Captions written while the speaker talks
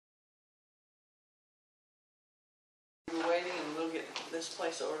We're waiting and we'll get this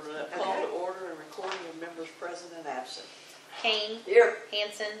place ordered up. Call to order and recording of members present and absent. Kane. Here.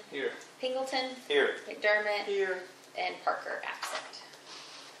 Hanson. Here. Pingleton. Here. McDermott. Here. And Parker absent.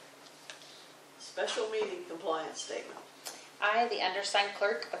 Special meeting compliance statement. I, the undersigned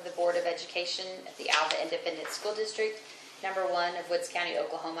clerk of the Board of Education of the Alva Independent School District, number 1 of Woods County,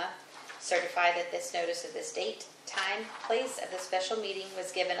 Oklahoma, certify that this notice of this date, time, place of the special meeting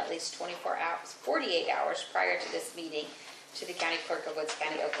was given at least 48 hours prior to this meeting to the County Clerk of Woods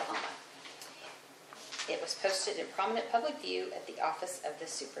County, Oklahoma. It was posted in prominent public view at the office of the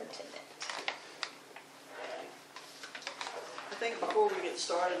superintendent. I think before we get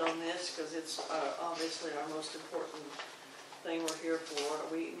started on this, because it's obviously our most important thing we're here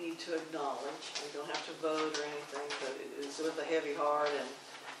for, we need to acknowledge, we don't have to vote or anything, but it is with a heavy heart and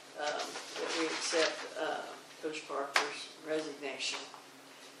that we accept Coach Parker's resignation.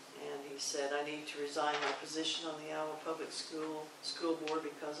 And he said, I need to resign my position on the Alva Public School Board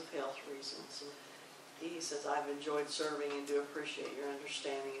because of health reasons. And he says, I've enjoyed serving and do appreciate your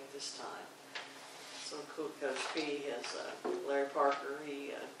understanding at this time. So Coach P has, Larry Parker,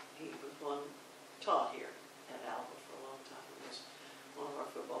 he was taught here at Alva for a long time. He was one of our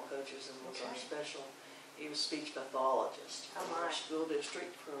football coaches and was our special. He was speech pathologist for our school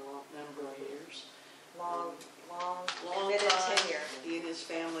district for a number of years. Long Committed tenure. He and his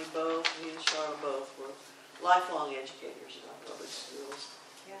family both, he and Charlotte both were lifelong educators in our public schools,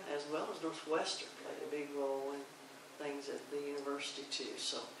 as well as Northwestern played a big role in things at the university too.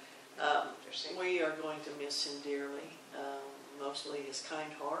 So we are going to miss him dearly, mostly his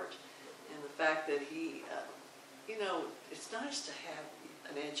kind heart and the fact that he, you know, it's nice to have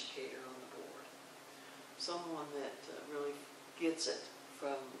an educator on the board, someone that really gets it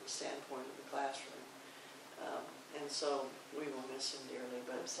from the standpoint of the classroom. And so we will miss him dearly.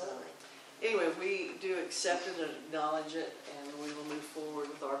 But anyway, we do accept it and acknowledge it, and we will move forward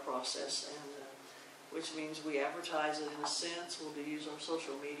with our process, and which means we advertise it in a sense. We'll use our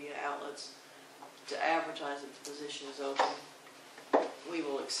social media outlets to advertise that the position is open. We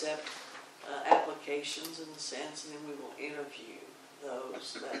will accept applications in a sense, and then we will interview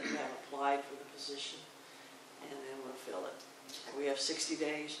those that have applied for the position, and then we'll fill it. We have 60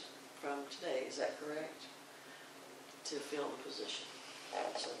 days from today, is that correct? To fill the position.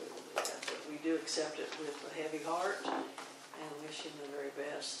 So we will do that. But we do accept it with a heavy heart and wish him the very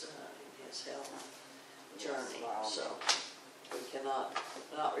best in his health journey. So we cannot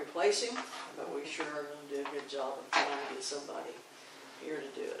not replace him, but we sure are going to do a good job of trying to get somebody here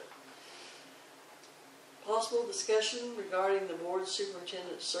to do it. Possible discussion regarding the board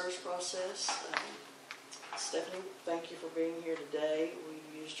superintendent search process. Stephanie, thank you for being here today.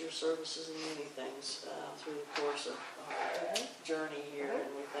 We've used your services in many things through the course of our journey here,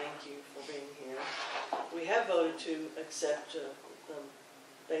 and we thank you for being here. We have voted to accept the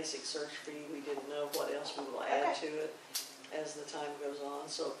basic search fee. We didn't know what else we will add to it as the time goes on.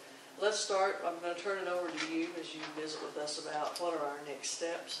 So let's start. I'm going to turn it over to you as you visit with us about what are our next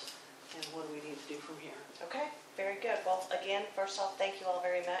steps and what do we need to do from here. Okay, very good. Well, again, first off, thank you all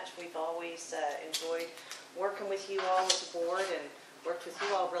very much. We've always enjoyed working with you all as a board and worked with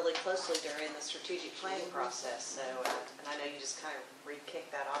you all really closely during the strategic planning process. So, and I know you just kind of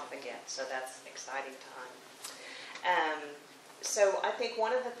re-kicked that off again, so that's an exciting time. So I think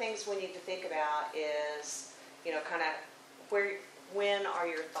one of the things we need to think about is, you know, kind of when are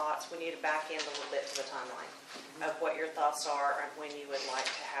your thoughts? We need to back in a little bit to the timeline of what your thoughts are and when you would like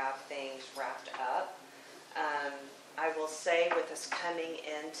to have things wrapped up. I will say with us coming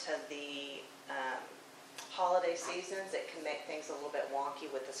into the holiday seasons, it can make things a little bit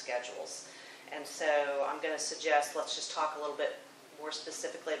wonky with the schedules. And so I'm going to suggest let's just talk a little bit more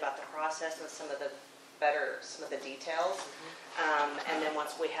specifically about the process and some of the details. And then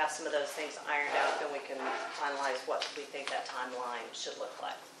once we have some of those things ironed out, then we can finalize what we think that timeline should look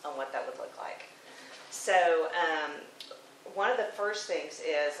like and what that would look like. So one of the first things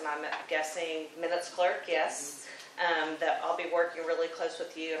is, and I'm guessing minutes clerk, yes, that I'll be working really close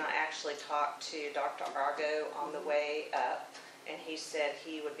with you. And I actually talked to Dr. Argo on the way up, and he said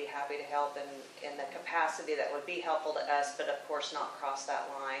he would be happy to help in the capacity that would be helpful to us, but of course not cross that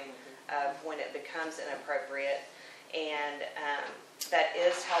line of when it becomes inappropriate. And that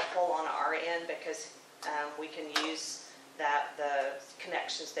is helpful on our end because we can use the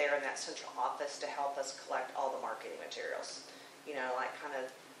connections there in that central office to help us collect all the marketing materials. You know, like kind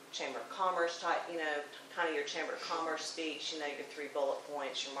of Chamber of Commerce type, you know, kind of your Chamber of Commerce speech, you know, your 3 bullet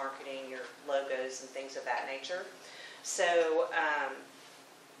points, your marketing, your logos and things of that nature. So,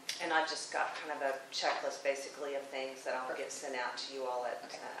 and I've just got kind of a checklist basically of things that I'll get sent out to you all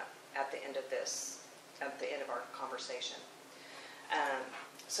at the end of this at the end of our conversation.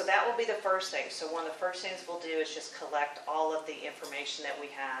 So that will be the first thing. So one of the first things we'll do is just collect all of the information that we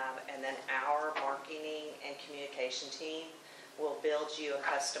have, and then our marketing and communication team will build you a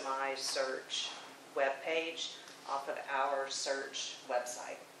customized search web page off of our search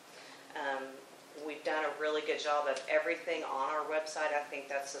website. We've done a really good job of everything on our website. I think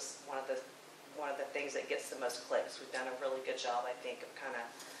that's just one of the things that gets the most clicks. We've done a really good job, I think, of kind of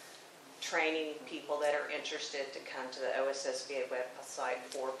training people that are interested to come to the OSSBA website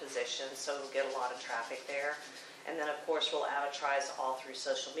for positions, so we'll get a lot of traffic there. And then, of course, we'll advertise all through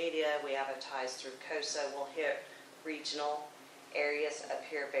social media. We advertise through COSA. We'll hit regional areas up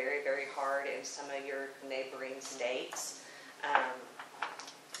here very, very hard in some of your neighboring states.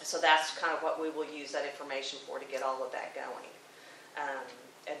 So that's kind of what we will use that information for, to get all of that going.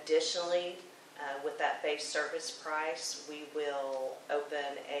 Additionally, with that base service price, we will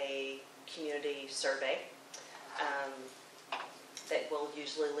open a community survey that we'll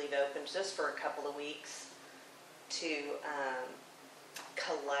usually leave open just for a couple of weeks to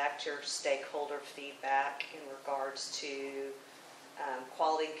collect your stakeholder feedback in regards to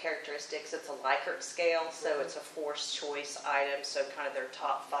quality and characteristics. It's a Likert scale, so it's a forced choice item, so kind of their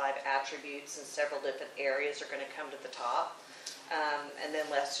top 5 attributes in several different areas are going to come to the top. And then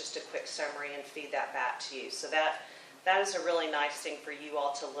let's just a quick summary and feed that back to you. So that is a really nice thing for you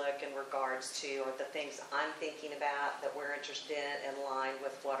all to look in regards to, or the things I'm thinking about that we're interested in line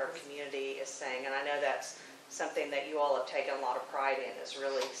with what our community is saying. And I know that's something that you all have taken a lot of pride in, is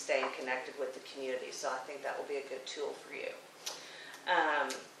really staying connected with the community. So I think that will be a good tool for you.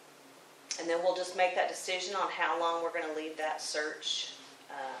 And then we'll just make that decision on how long we're going to leave that search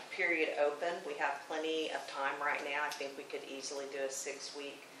period open. We have plenty of time right now. I think we could easily do a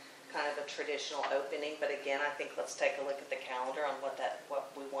 6-week kind of a traditional opening, but again, I think let's take a look at the calendar on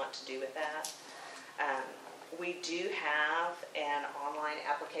what we want to do with that. We do have an online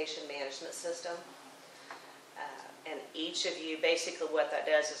application management system, and each of you, basically what that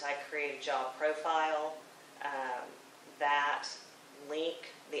does is I create a job profile. That link,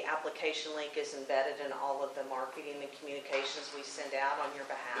 the application link, is embedded in all of the marketing and communications we send out on your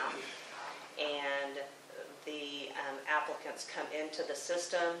behalf. And the applicants come into the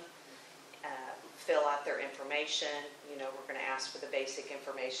system, fill out their information. You know, we're going to ask for the basic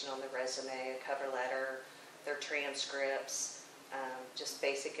information on the resume, a cover letter, their transcripts, just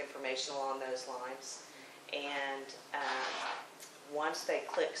basic information along those lines. And once they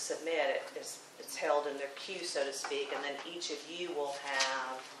click submit, it's held in their queue, so to speak, and then each of you will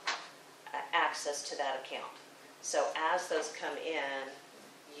have access to that account. So as those come in,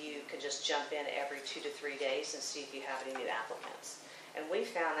 you can just jump in every 2 to 3 days and see if you have any new applicants. And we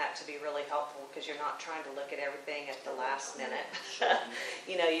found that to be really helpful, because you're not trying to look at everything at the last minute.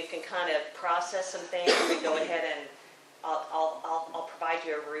 You know, you can kind of process some things and go ahead and I'll provide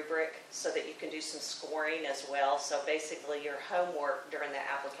you a rubric so that you can do some scoring as well. So basically your homework during the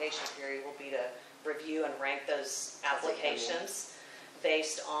application period will be to review and rank those applications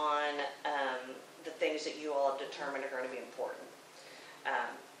based on the things that you all have determined are going to be important.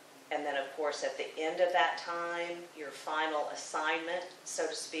 And then, of course, at the end of that time, your final assignment, so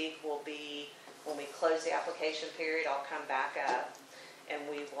to speak, will be when we close the application period. I'll come back up and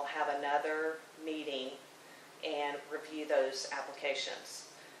we will have another meeting and review those applications.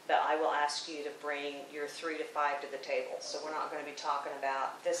 But I will ask you to bring your 3 to 5 to the table. So we're not going to be talking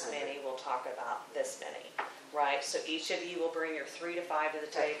about this many, we'll talk about this many, right? So each of you will bring your 3 to 5 to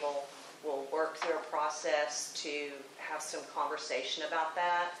the table. We'll work through a process to have some conversation about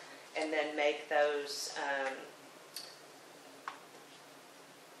that, and then make those,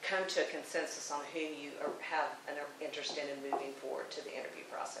 come to a consensus on whom you have an interest in moving forward to the interview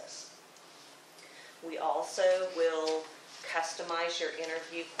process. We also will customize your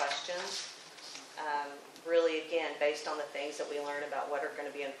interview questions, really, again, based on the things that we learn about what are going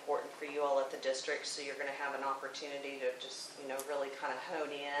to be important for you all at the district. So you're going to have an opportunity to just, you know, really kind of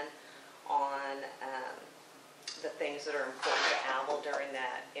hone in on the things that are important to Alva during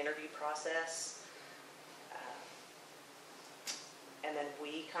that interview process. And then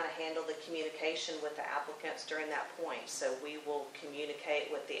we kind of handle the communication with the applicants during that point. So we will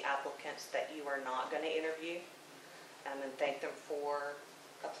communicate with the applicants that you are not going to interview, and thank them for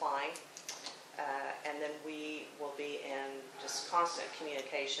applying. And then we will be in just constant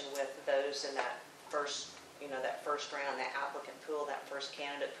communication with those in that first, you know, that first round, that applicant pool, that first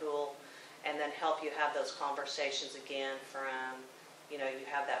candidate pool, and then help you have those conversations again from, you know, you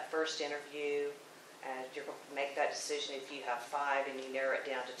have that first interview, and you're going to make that decision. If you have 5 and you narrow it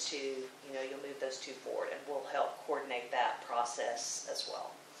down to 2, you know, you'll move those 2 forward, and we'll help coordinate that process as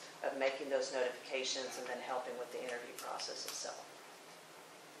well of making those notifications and then helping with the interview process itself.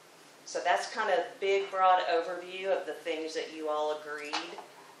 So that's kind of big, broad overview of the things that you all agreed.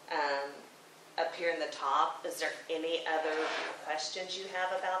 Up here in the top, is there any other questions you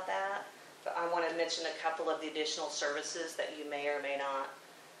have about that? But I want to mention a couple of the additional services that you may or may not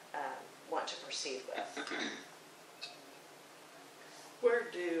want to proceed with.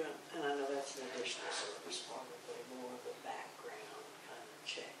 Where do, and I know that's an additional service, probably more of the background kind of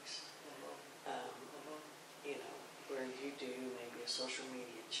checks. You know, where you do maybe a social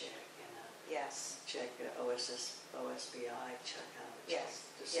media check and a Yes. check, OSBI check, kind of a check, Yes.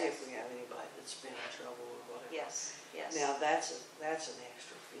 to see if we have anybody that's been in trouble or whatever. Yes. Yes. Now, that's an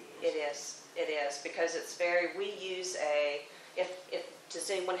extra fee. It is, because it's very, we use does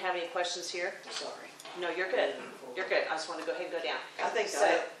anyone have any questions here? Sorry. No, you're good. You're good. I just want to go ahead and go down. I think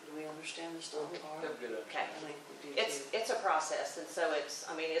So- do we understand this little part? Okay. I think we do too. It's a process, and so it's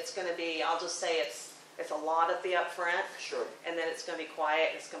going to be, I'll just say it's a lot at the upfront, Sure. and then it's going to be quiet,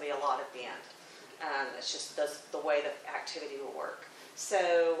 and it's going to be a lot at the end. It's just the way the activity will work.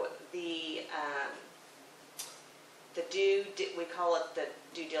 So we call it the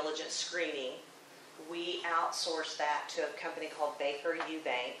due diligence screening. We outsource that to a company called Baker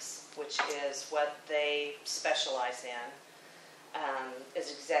Eubanks, which is what they specialize in, is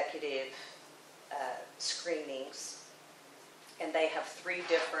executive screenings. And they have three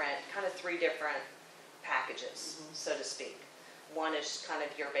different packages, so to speak. One is kind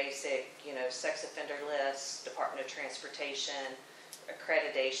of your basic, sex offender list, Department of Transportation,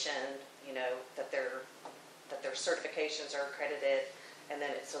 accreditation, that their certifications are accredited, and then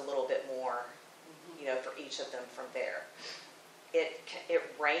it's a little bit more, for each of them from there. It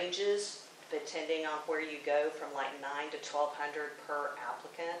ranges depending on where you go from like $9 to $1,200 per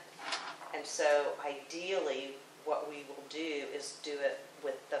applicant, and so ideally what we will do is do it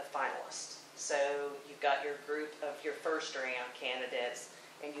with the finalists. So you've got your group of your first round candidates,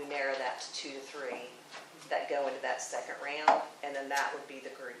 and you narrow that to 2 to 3 that go into that second round, and then that would be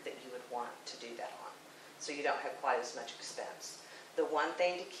the group that you would want to do that on. So you don't have quite as much expense. The one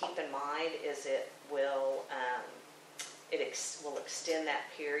thing to keep in mind is it will extend that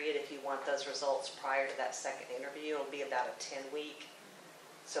period if you want those results prior to that second interview. It'll be about a 10-week.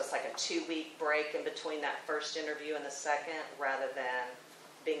 So it's like a 2-week break in between that first interview and the second, rather than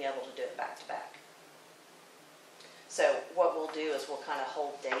being able to do it back to back. So what we'll do is we'll kind of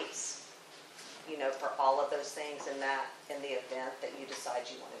hold dates, for all of those things in the event that you decide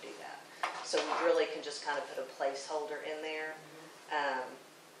you want to do that. So we really can just kind of put a placeholder in there.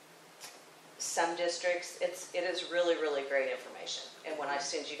 Some districts, it is really, really great information. And when I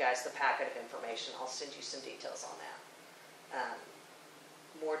send you guys the packet of information, I'll send you some details on that.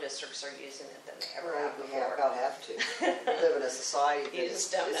 More districts are using it than they ever have before. Yeah, about have to. We live in a society You that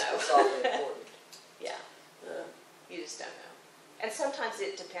just don't know. it's awfully important. Yeah, you just don't know. And sometimes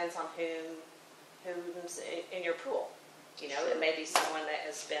it depends on who's in your pool. It may be someone that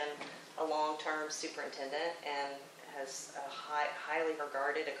has been a long-term superintendent and has highly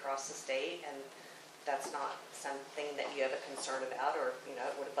regarded across the state, and that's not something that you have a concern about, or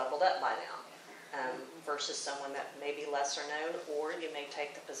it would have bubbled up by now. Versus someone that may be lesser known, or you may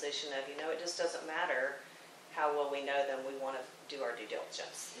take the position of, it just doesn't matter how well we know them, we want to do our due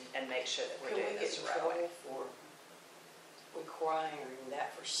diligence and make sure that we're doing this the right way. Can we get in trouble for requiring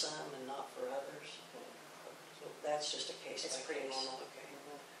that for some and not for others? So that's just a case It's by pretty case. normal. Okay.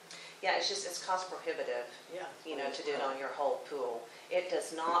 Yeah, it's cost prohibitive, Yeah. to do it on your whole pool. It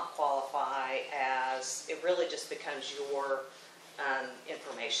does not qualify as, it really just becomes your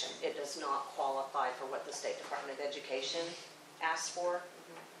information. It does not qualify for what the State Department of Education asks for.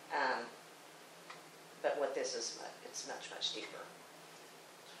 But what this is, it's much, much deeper.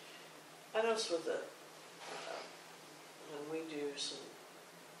 I noticed with when we do some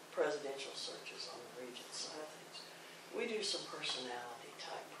presidential searches on the region side of things, we do some personality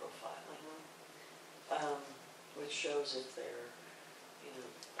type profiling, which shows if they're,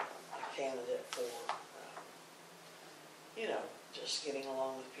 a candidate for, just getting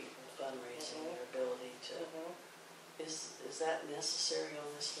along with people, fundraising, their ability to. Is that necessary on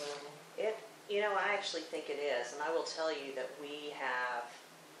this level? I actually think it is, and I will tell you that we have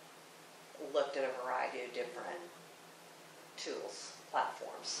looked at a variety of different tools,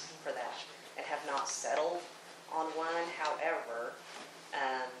 platforms for that, and have not settled on one. However,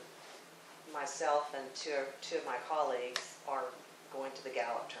 myself and two of my colleagues are going to the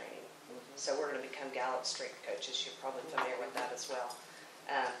Gallup training. So we're going to become Gallup strength coaches. You're probably familiar with that as well.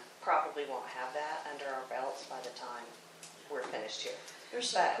 Probably won't have that under our belts by the time we're finished here. There's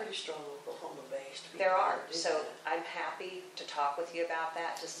some pretty strong Oklahoma-based ways to be There are, able to do so that. I'm happy to talk with you about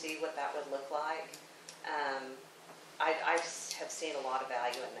that, to see what that would look like. I just have seen a lot of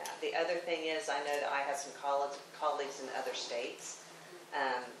value in that. The other thing is, I know that I have some colleagues in other states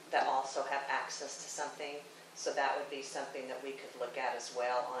that also have access to something, so that would be something that we could look at as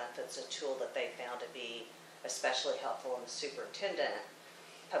well on if it's a tool that they found to be especially helpful in the superintendent,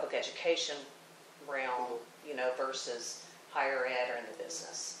 public education realm, you know, versus higher ed or in the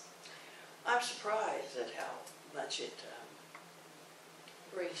business. I'm surprised at how much it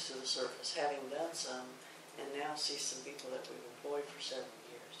brings to the surface, having done some, and now see some people that we've employed for several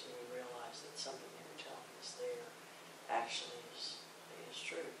years. Do we realize that something they were telling us there actually is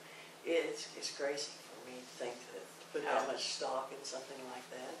true? It's crazy for me to think that, to put that much stock in something like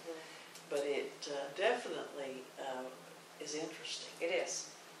that. But it definitely is interesting. It is.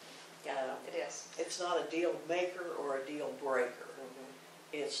 Yeah, it is. It's not a deal maker or a deal breaker.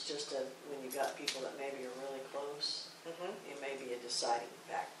 It's just when you've got people that maybe are really close, it may be a deciding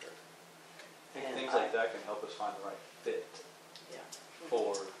factor. And things like that can help us find the right fit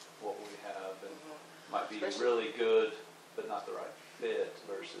for what we have, and might be really good, but not the right fit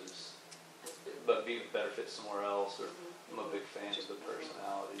versus, but be a better fit somewhere else. Or I'm a big fan of the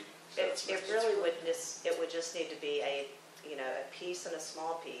personality. It really would just need to be a piece and a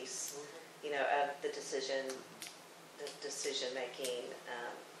small piece, of the decision making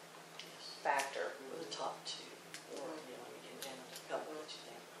factor. The top two, or you get down to a couple that you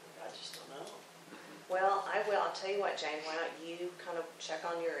think, I just don't know. Well, I will. I'll tell you what, Jane. Why don't you kind of check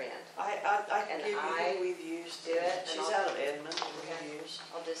on your end? I can And give you who we've used. do it, and She's I'll- out of Edmond. Okay. We've used.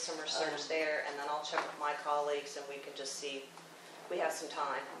 I'll do some research there, and then I'll check with my colleagues, and we can just see. We have some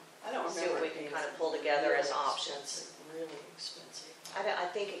time. I don't See remember. what we it can being kind of pull together as really options. expensive, really expensive. I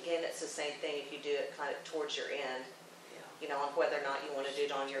think again, it's the same thing if you do it kind of towards your end. Yeah. On whether or not you want to do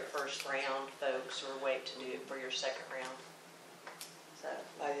it on your first round, folks, or wait to do it for your second round. So,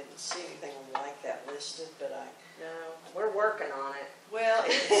 I didn't see anything like that listed, but no, we're working on it. well,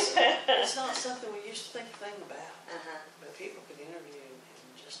 it's not something we used to think a thing about. But people could interview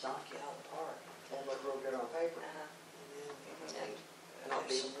and just knock you out of the park. Won't look real good on paper. And then And I'll have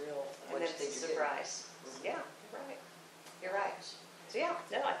be, some real. And What it's you a think you're getting. surprise. Yeah, you're right. You're right. So yeah,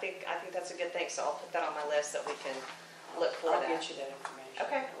 no, I think that's a good thing. So I'll put that on my list that we can look for I'll that. get you that information.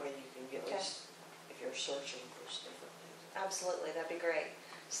 Okay. That way you can get Okay. at least, if you're searching for different things. Absolutely, that'd be great.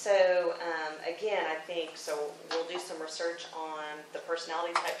 So again, I think, so we'll do some research on the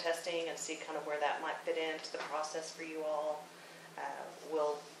personality type testing and see kind of where that might fit into the process for you all.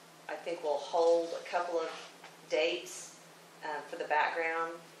 I think we'll hold a couple of dates for the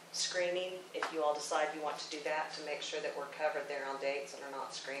background screening, if you all decide you want to do that, to make sure that we're covered there on dates and are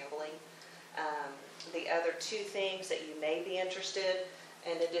not scrambling. The other two things that you may be interested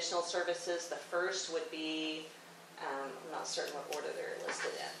in additional services, the first would be, I'm not certain what order they're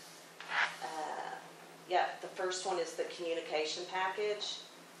listed in. The first one is the communication package,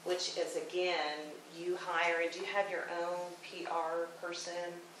 which is, again, you hire, do you have your own PR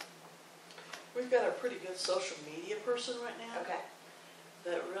person? We've got a pretty good social media person right now. Okay,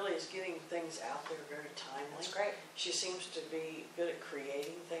 That really is getting things out there very timely. that's great. She seems to be good at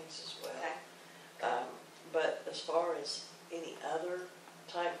creating things as well. Okay. But as far as any other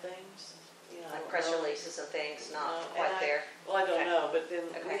type things, Like press releases and things, No, not and quite there. Well, I don't Okay. know, but then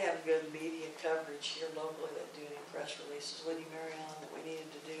we Okay. have good media coverage here locally that do any press releases. Woody Marion, that we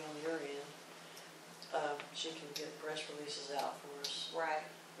needed to do on your end, she can get press releases out for us. Right,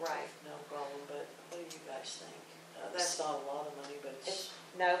 right. No problem, but what do you guys think? That's not a lot of money, but it's,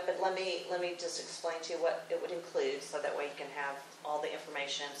 No, but let me just explain to you what it would include, so that way you can have all the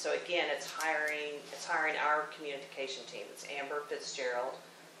information. So again, it's hiring our communication team. It's Amber Fitzgerald.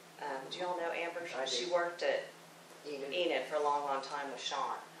 Do you all know Amber? I do. She worked at Enid. Enid for a long, long time with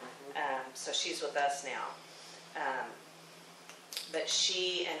Sean. So she's with us now. But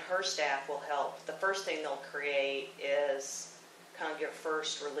she and her staff will help. The first thing they'll create is kind of your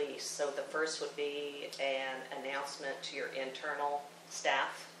first release. So the first would be an announcement to your internal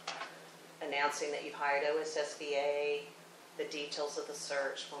staff, announcing that you've hired OSSBA, the details of the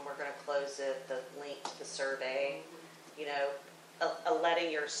search, when we're going to close it, the link to the survey,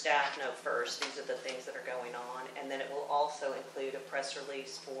 letting your staff know first, these are the things that are going on, and then it will also include a press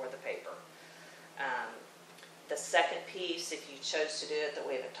release for the paper. The second piece, if you chose to do it that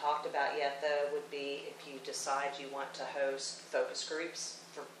we haven't talked about yet, though, would be if you decide you want to host focus groups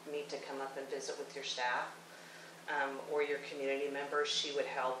for me to come up and visit with your staff or your community members. She would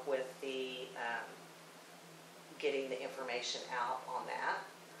help with the getting the information out on that.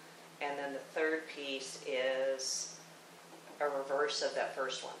 And then the third piece is a reverse of that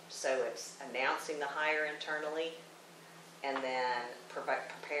first one. So it's announcing the hire internally and then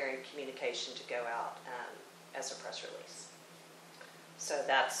preparing communication to go out as a press release. So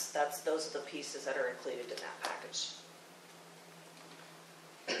those are the pieces that are included in that package.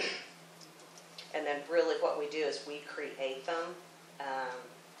 And then really what we do is we create them.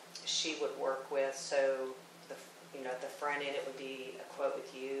 She would work with, so at the front end it would be a quote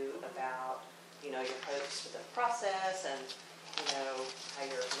with you about, your hopes for the process and, how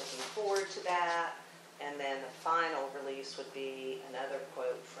you're looking forward to that. And then the final release would be another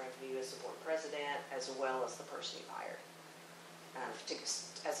quote from you as the board president, as well as the person you hired,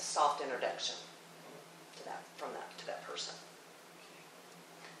 as a soft introduction to that person.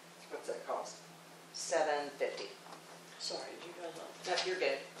 What's that cost? $750. Sorry, did you guys? No, you're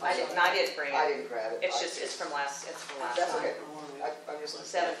good. I didn't bring I it. didn't grab it. It's from last That's time. okay. I'm just looking.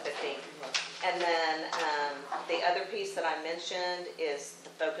 $750. And then the other piece that I mentioned is the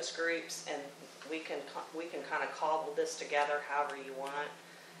focus groups, and we can kind of cobble this together however you want.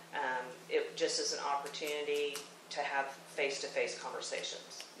 It just is an opportunity to have face-to-face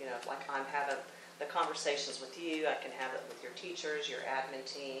conversations. Like I'm having the conversations with you, I can have it with your teachers, your admin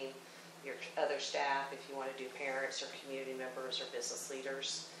team, your other staff, if you want to do parents or community members or business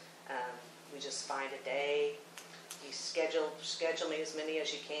leaders. We just find a day. You schedule me as many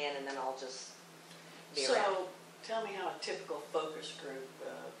as you can, and then I'll just be around. So, tell me how a typical focus group,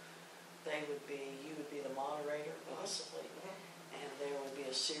 you would be the moderator possibly, and there would be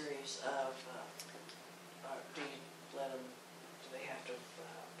a series of, do they have to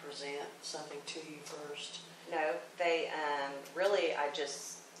present something to you first? No, they really,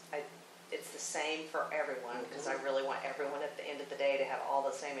 it's the same for everyone, because I really want everyone at the end of the day to have all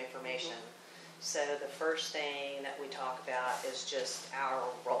the same information. So the first thing that we talk about is just our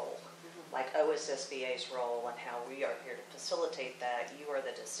role, like OSSBA's role and how we are here to facilitate that. You are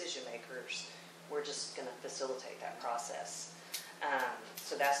the decision makers. We're just going to facilitate that process.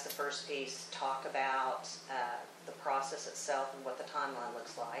 So that's the first piece. Talk about the process itself and what the timeline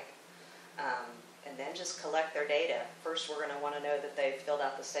looks like. And then just collect their data. First, we're going to want to know that they've filled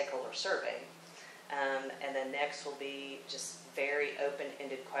out the stakeholder survey. And then next will be just very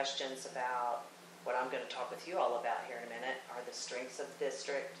open-ended questions about what I'm going to talk with you all about here in a minute, are the strengths of the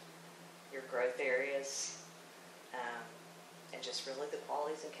district, your growth areas, and just really the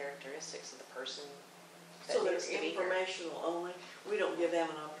qualities and characteristics of the person that So they're needs to be here. informational only? We don't give them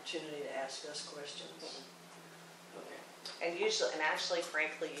an opportunity to ask us questions? Okay. And actually,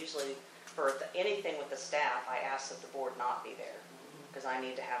 frankly, for anything with the staff, I ask that the board not be there, because I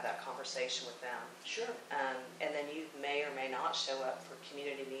need to have that conversation with them. Sure. And then you may or may not show up for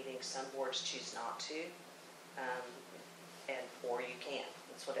community meetings. Some boards choose not to, or you can.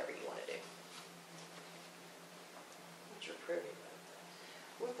 It's whatever you want to do. What's your privy about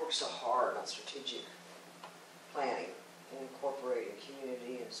that? We've worked so hard on strategic planning and incorporating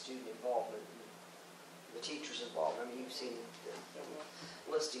community and student involvement, and the teachers involved. I mean, you've seen the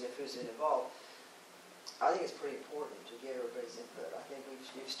listing of who's been involved. I think it's pretty important to get everybody's input. I think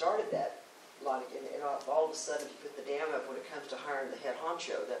we've started that, and all of a sudden you put the dam up when it comes to hiring the head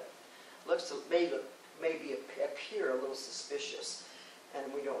honcho that looks to maybe appear a little suspicious, and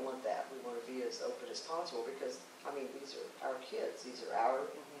we don't want that. We want to be as open as possible because, I mean, these are our kids. These are our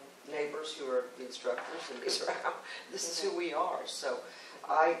neighbors who are the instructors, and this is who we are. So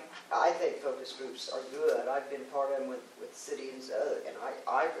I think focus groups are good. I've been part of them with cities, and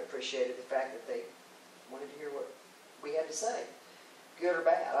I've appreciated the fact that they wanted to hear what we had to say, good or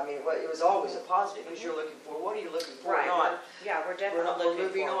bad. I mean, it was always a positive because you're looking for, what are you looking for? Right. We're definitely we're looking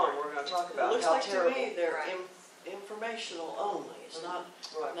moving forward. on. We're going to talk It about looks how like terrible. to me they're Right. informational only. It's not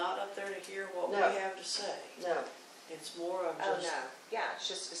up there to hear what No. we have to say. No. It's more of Oh, just. no. Yeah,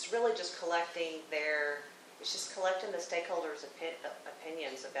 it's really just collecting the stakeholders'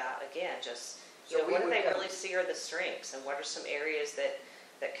 opinions about, again, just, So we what do would they come- really see are the strengths, and what are some areas that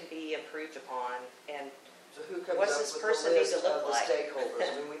can be improved upon, and So who comes What's up this with person the need to list look of the like? stakeholders?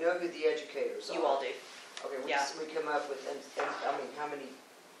 I mean, we know who the educators are. you all do. Okay, Yeah. we come up with, and I mean, how many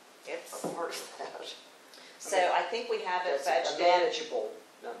It's, are part of that? so I think we have it That's a budgeted. manageable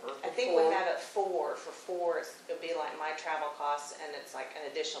number. I think we have it for 4, it'll be like my travel costs, and it's like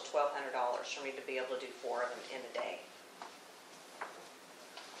an additional $1,200 for me to be able to do 4 of them in a day.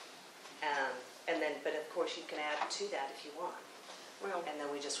 But of course you can add to that if you want. Well, And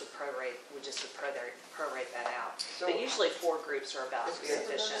then we just would prorate that out. So- But usually 4 groups are about it's good.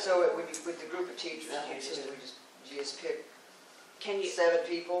 sufficient. So it would be with the group of teachers, do you just pick Can you, 7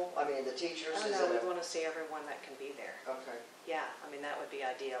 people? I mean, the teachers, oh is no, it we a? want to see everyone that can be there. Okay. Yeah, I mean, that would be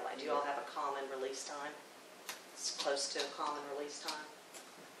ideal. Do you all have a common release time? It's close to a common release time.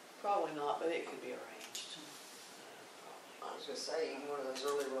 Probably not, but it could be arranged. I was gonna say, even one of those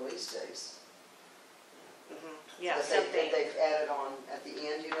early release days. Yeah, That something. they've added on at the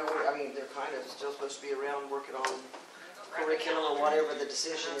end, you know, I mean, they're kind of still supposed to be around working on curriculum or whatever the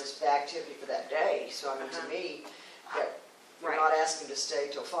decision is, the activity for that day. So I mean, to me, that you're Right. not asking to stay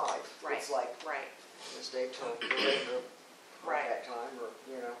till 5. Right. It's like, Right, stay till the regular Right. contact time, or,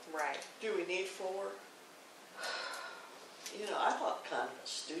 you know. right. Do we need 4? You know, I thought kind of a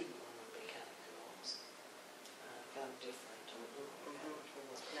student one would be kind of cool. Kind of different.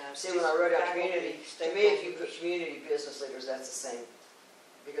 No, See, when I wrote out Faculty, community, to me, if you put community business leaders, that's the same,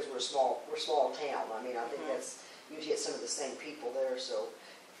 because we're a small town. I mean, I think that's, you get some of the same people there, so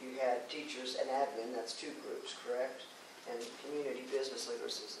if you had teachers and admin, that's 2 groups, correct? And community business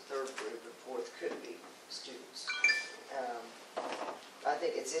leaders is the 3rd group, the 4th could be students. I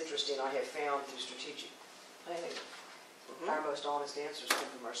think it's interesting, I have found through strategic planning, our most honest answers come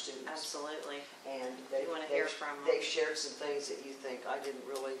from our students. Absolutely. And You wanna hear from them. they've shared some things that you think, I didn't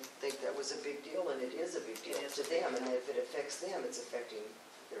really think that was a big deal, and it is a big deal It is to a big them. And deal. if it affects them, it's affecting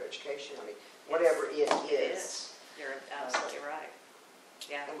their education. I mean, whatever it is. You're absolutely right.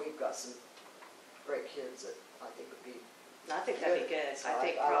 Yeah, And we've got some great kids that I think would be I think that'd be good. So I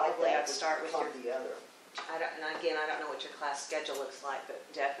think like probably that I'd start with your, clump the other. and again, I don't know what your class schedule looks like, but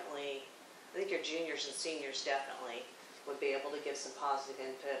definitely, I think your juniors and seniors definitely would be able to give some positive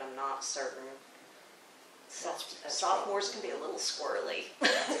input. I'm not certain. Sophomores can be a little squirrely.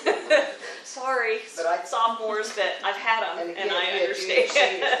 Sorry, But sophomores, but I've had them, And again, and I if you have juniors,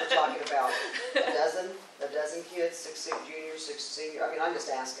 understand. seniors, we're talking about a dozen kids, 6 juniors, 6 seniors. I mean, I'm just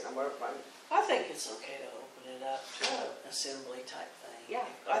asking, I'm I think it's okay to open it up to an assembly type thing. Yeah.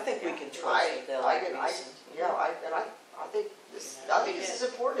 I think we can trust that they'll be some. I think this is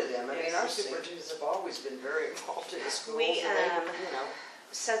important to them. I mean, our superintendents have always been very involved in the schools. We, and they, you know,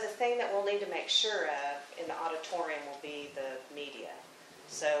 So the thing that we'll need to make sure of in the auditorium will be the media.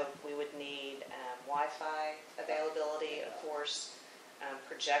 So we would need Wi-Fi availability, of course,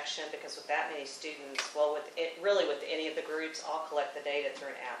 projection, because with that many students, well, really with any of the groups, I'll collect the data through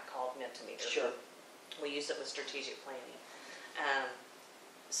an app called Mentimeter. Sure. We use it with strategic planning.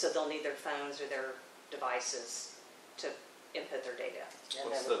 So they'll need their phones or their devices to input their data. And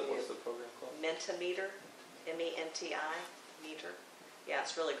What's that would be the program called? Mentimeter, M-E-N-T-I, meter. Yeah,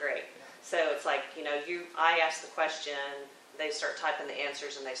 it's really great. So it's like, I ask the question, they start typing the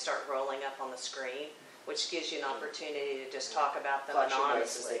answers, and they start rolling up on the screen, which gives you an opportunity to just talk about them fluctuates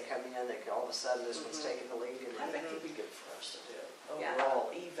as anonymously. they come in, they all of a sudden this one's taking the lead. I think it'd be good for us to do it. Yeah.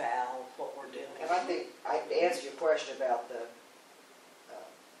 Overall eval, what we're doing. And I think, to answer your question about the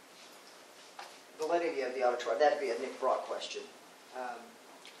validity of the auditorium, that'd be a Nick Brock question. I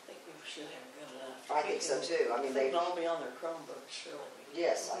think we should have good enough. I think so too. I mean, They they, can all be on their Chromebooks, surely.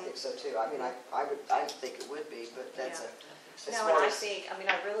 yes, I think so too. I mean, I think it would be, but that's as No, far and as.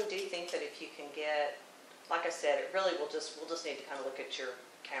 I really do think that if you can get, like I said, we'll just need to kind of look at your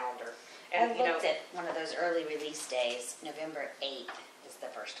calendar. I And, looked at one of those early release days. November 8th is the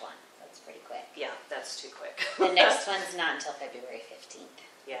first one. That's pretty quick. yeah, that's too quick. The next one's not until February 15th,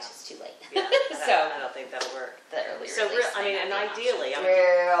 Yeah. which is too late. Yeah, So- I don't think that'll work. The early So, release. I mean, may and not be an ideally, option.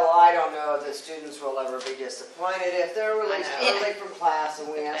 Well, I don't know if the students will ever be disappointed if they're released I know. early from class and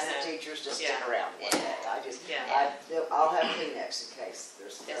we ask I know. the teachers to stick Yeah. around one Yeah. day. I just, Yeah. I'll have Kleenex in case they're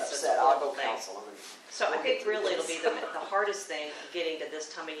It's a upset. I'll go horrible thing. counsel them. So I We'll think get through really it'll this. be the hardest thing getting to this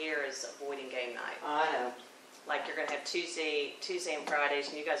time of year is avoiding game night. I know. Like you're gonna have Tuesday and Fridays,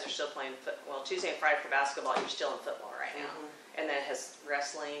 and you guys are still playing Tuesday and Friday for basketball, you're still in football right now. And then it has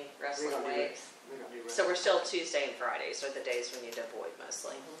wrestling We don't do weights. We don't do So we're still Tuesday and Fridays are the days we need to avoid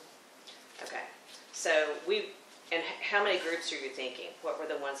mostly. Okay, so and how many groups are you thinking? What were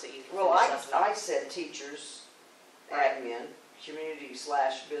the ones that you? Well, finished up I with? said teachers, Right. admin,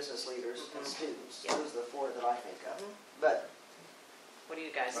 community/business leaders, and students. Yeah. Those are the 4 that I think of. Mhm. But What do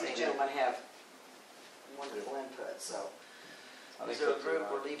you guys these think? gentlemen have wonderful input, so. I Is think there so a too, group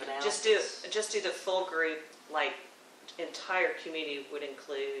Mike. we're leaving out? Just do the full group, like entire community would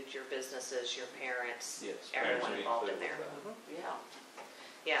include your businesses, your parents, Yes. everyone parents would be involved in included there. with that.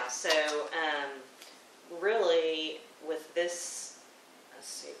 Yeah. Yeah, so really with this, let's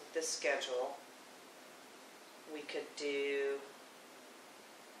see, this schedule, we could do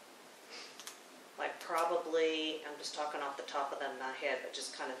like probably, I'm just talking off the top of my head, but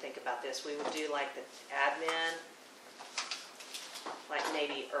just kind of think about this. We would do like the admin, like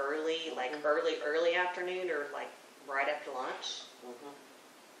maybe early, early afternoon or like right after lunch, Mhm.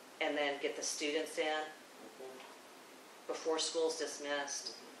 and then get the students in Mhm. before school's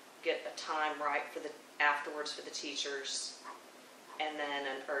dismissed, get a time right for the afterwards for the teachers, and then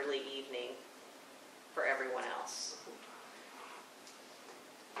an early evening for everyone else.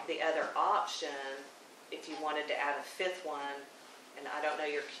 The other option, if you wanted to add a fifth one, and I don't know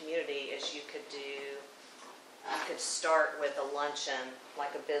your community, is you could start with a luncheon,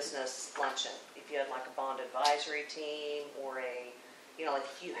 like a business luncheon. If you had like a bond advisory team or like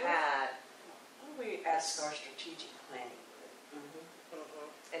if you had. Why don't we ask our strategic planning group?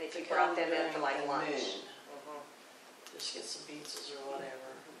 And if you brought them in for like During lunch. noon, just get some pizzas or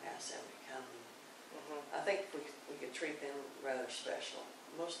whatever, and ask them to come. I think we could treat them rather special.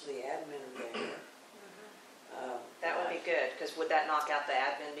 Most of the admin are there. That would be good, because would that knock out the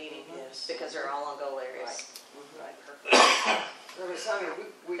admin meeting? Yes. Because they're all on goal areas. Right. Perfect.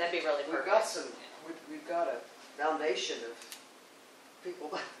 That'd be really we've perfect. we've got a foundation of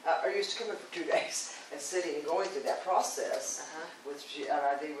people that are used to coming for 2 days and sitting and going through that process. They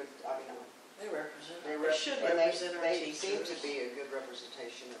represent. They should represent our They teachers. seem to be a good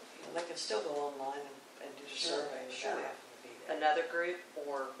representation of. They can still go online and do the survey without having to be there. Another group,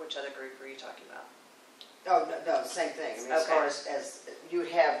 or which other group were you talking about? Oh, no, same thing. I mean, as Okay. far as you would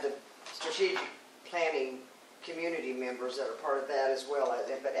have the strategic planning community members that are part of that as well,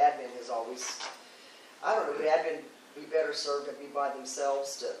 but admin is always, I don't know, would admin be better served to be by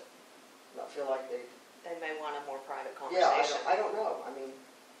themselves to not feel like they. They may want a more private Yeah, conversation. I don't know. I mean,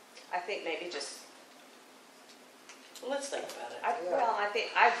 I think maybe just, Well, let's think about it.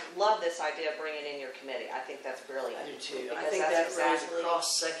 I love this idea of bringing in your committee. I think that's brilliant. I do too. I Because think that's that exactly- really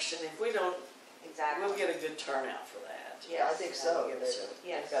cross-section, if we don't, Exactly. we'll get a good turnout for that. yeah, I think so. Give us a-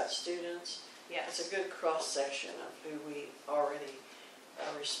 Yes. We've got students. Yes. It's a good cross-section of who we already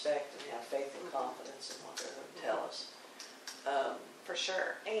respect and have faith and confidence in what they're going to tell us. For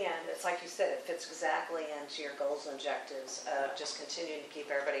sure. And it's like you said, it fits exactly into your goals and objectives of just continuing to keep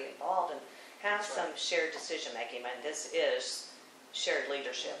everybody involved and have That's some shared decision-making. And this is shared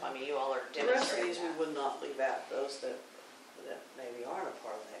leadership. I mean, you all are The rest of demonstrating these we that. would not leave out. Those that maybe aren't a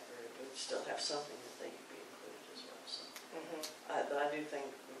part of that group would still have something that they could be included as well. So, but I do think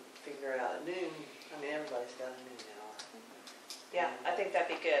we figure out at noon. I mean, everybody's got a noon hour. Yeah, I think that'd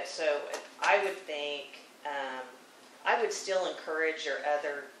be good. So I would think, I would still encourage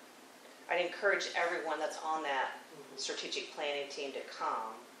I'd encourage everyone that's on that strategic planning team to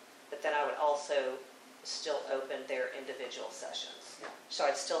come, but then I would also still open their individual sessions. Yeah. So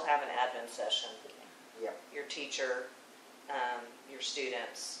I'd still have an admin session. Yep. Your teacher, your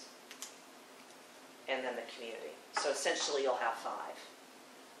students, and then the community. So essentially you'll have 5.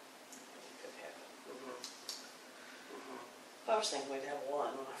 I was thinking we'd have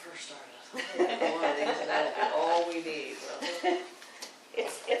one when I first started. I thought we'd have one of these and that'll be all we need. Well,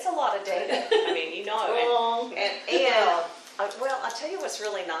 It's a lot of data. I mean, you know. Well, I'll tell you what's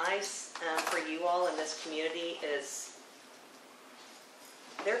really nice for you all in this community is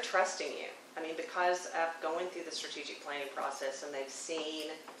they're trusting you. I mean, because of going through the strategic planning process and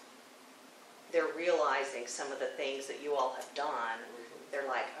they're realizing some of the things that you all have done. They're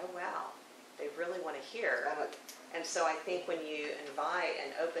like, oh wow, they really want to hear. And so I think when you invite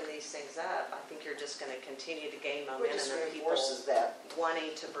and open these things up, I think you're just going to continue to gain momentum just and people reinforces that.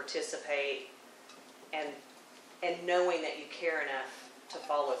 wanting to participate and knowing that you care enough to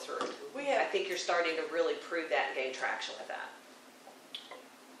follow through. I think you're starting to really prove that and gain traction with that.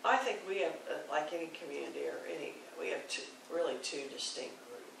 I think we have, like any community we have really two distinct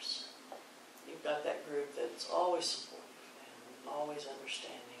groups. You've got that group that's always supportive and always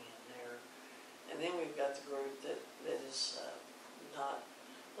understanding and then we've got the group that is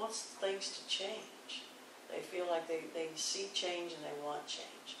wants things to change. They feel like they see change and they want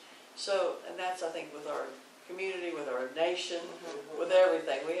change. So, and that's, I think, with our community, with our nation, with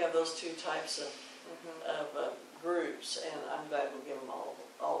everything. We have those two types of groups, and I'm glad we'll give them all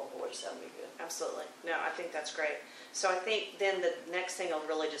a voice. That'll be good. Absolutely. No, I think that's great. So I think then the next thing will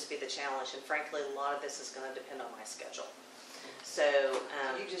really just be the challenge, and frankly, a lot of this is going to depend on my schedule. So,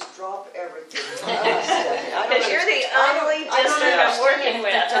 You just drop everything. because you're the only district I'm working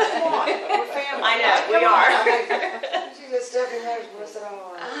with. Come on, we're family. I know, we are. She just stepping there, what's it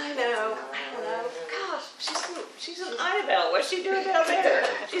on? I know. Gosh, she's an Annabelle. What's she doing down there?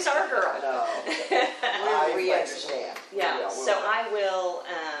 She's our girl. No, we understand. Yeah, so I will,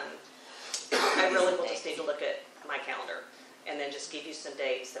 I really will just need to look at my calendar and then just give you some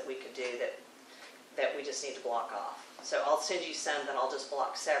dates that we could do that we just need to block off. So I'll send you some, then I'll just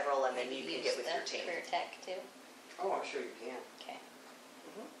block several, and then you can get with your team. Career Tech too. Oh, I'm sure you can. Okay.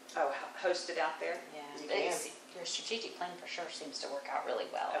 Oh, host it out there? Yeah. You But can. your strategic plan for sure seems to work out really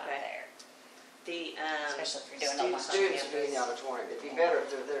well out Okay. there. The, Especially if you're doing a lot. Students will be in the auditorium. It'd be better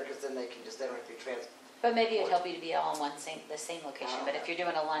if they're there, because then they don't have to be But maybe it'd help you to be all in the same location, but if you're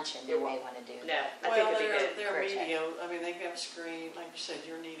doing a luncheon, you may want to do. No, I think Well, it'd be good. they're Correct. medium, I mean, they have a screen, like you said,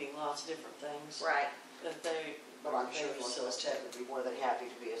 you're needing lots of different things. Right. That they. But I'm sure they Northwest Tech would be more than happy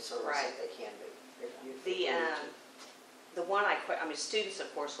to be a service Right. if they can be. If you- The one I mean, students,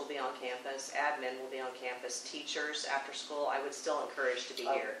 of course, will be on campus, admin will be on campus, teachers after school, I would still encourage to be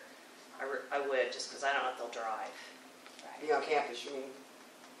Oh. here. I would, just because I don't know if they'll drive. Be on campus, you mean?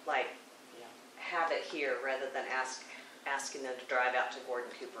 Like, Yeah. have it here rather than asking them to drive out to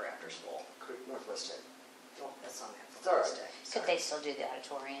Gordon Cooper after school. Northwest Tech. Well, that's on It's all right. Wednesday. Could they still do the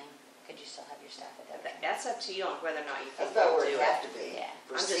auditorium? Could you still have your staff at that? That's up to you on whether or not you That's think about they'll where do it have it. to be. Yeah.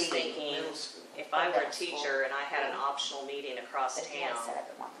 For I'm just seating. thinking, Middle school. if I were a Middle school. teacher and I had an optional meeting across But he has set town, up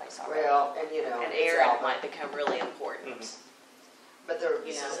at one place already. Well, and you know, and it's Aaron Alva. might become really important. But they're,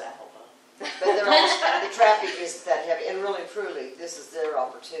 You This know. is Alva. but they're also, the traffic is that heavy, and really and truly, this is their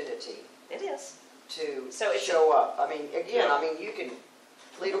opportunity It is. to So it's show up. I mean, again, I mean, you can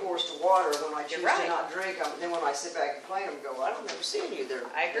lead a horse to water when I choose You're right. to not drink. Then when I sit back and play, I'm go, I don't remember seeing you there,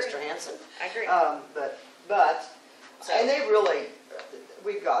 I agree. Mr. Hanson. I agree. But, So- and they really,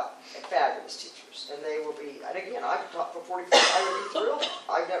 we've got fabulous teachers, and they will be, and again, I've taught for 44, I would be thrilled.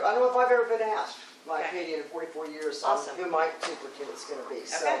 I don't know if I've ever been asked, my Okay. opinion, in 44 years, Awesome. on who my superintendent's gonna be.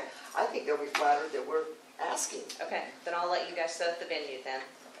 So Okay. I think they'll be flattered that we're asking. Okay, then I'll let you guys set up the venue then.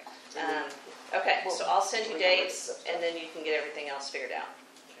 And Okay, so I'll send you We can look at dates stuff. and then you can get everything else figured out.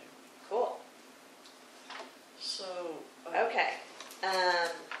 Cool. So. Okay.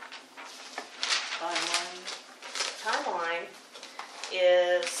 Timeline. Timeline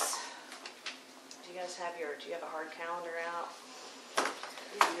is, do you have a hard calendar out?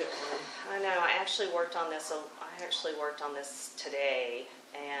 You can get one. I know, I actually worked on this today,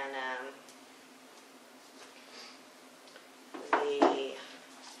 and the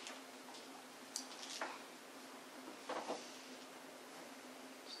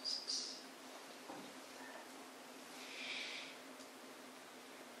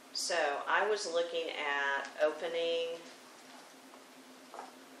so I was looking at opening,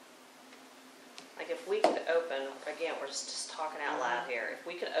 like if we could open, again, we're just talking out loud here, if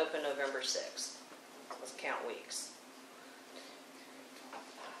we could open November 6th, let's count weeks.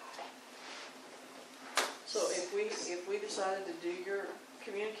 So if we decided to do your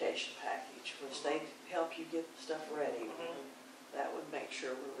communication package, which they help you get stuff ready, Mhm. that would make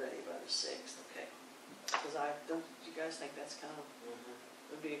sure we're ready by the 6th, okay? Because do you guys think that's kind of,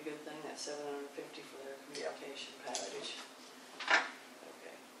 would be a good thing, that $750 for their communication package?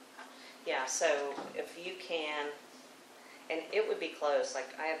 Okay. Yeah, so if you can, and it would be close,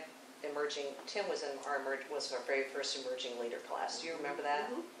 like I have Tim was was our very first emerging leader class. Do you remember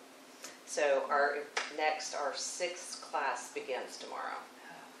that? Mhm. So our 6th class begins tomorrow.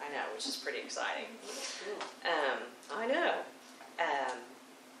 I know, which is pretty exciting. I know.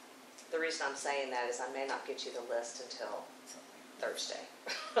 The reason I'm saying that is I may not get you the list until Thursday.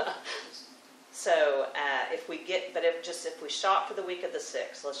 So if we shot for the week of the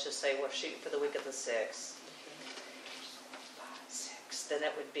 6th, let's just say we're shooting for the week of the 6th. 6th, then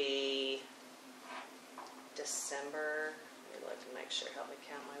it would be December. Let me look to make sure, help me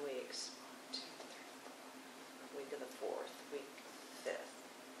count my weeks. 2, 3, week of the 4th, week 5th.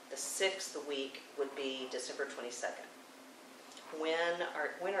 The 6th week would be December 22nd. When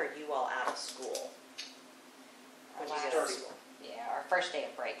are you all out of school? When do you get out of school? Yeah, our first day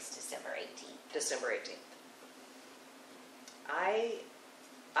of break's December 18th. December 18th. I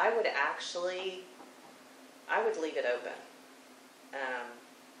would leave it open.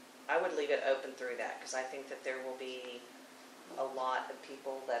 I would leave it open through that because I think that there will be a lot of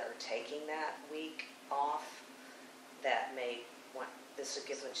people that are taking that week off that may want, this would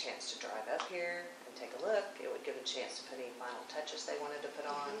give them a chance to drive up here and take a look. It would give them a chance to put any final touches they wanted to put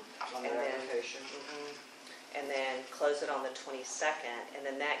on. On And their then- application. And then close it on the 22nd, and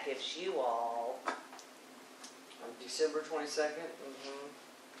then that gives you all, On December 22nd?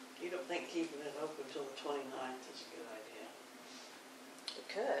 You don't think keeping it open until the 29th is a good idea? it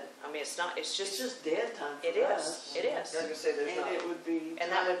could. I mean, it's It's just, just dead time for it is, us. it I was is. gonna say, there's And not, it would be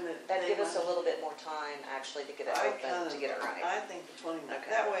And time that'd they give us a might- little bit more time actually to get it I open, kind to of, get it right. I think the 29th, Okay.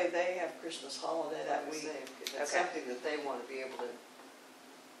 that way they have Christmas holiday that like I week. say, it's Okay. something that they want to be able to,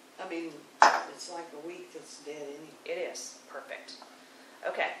 I mean, it's like a week that's dead anyway. It is, perfect.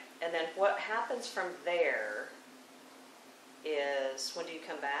 Okay, and then what happens from there is, when do you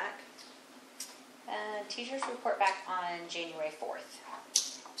come back? Teachers report back on January 4th.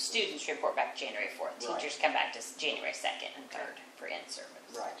 Students report back January 4th. Right. Teachers come back to January 2nd and 3rd for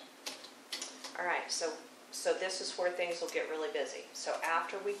in-service. right. All right, so this is where things will get really busy. So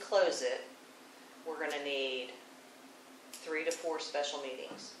after we close it, we're gonna need 3 to 4 special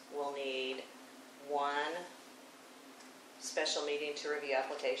meetings. We'll need 1 special meeting to review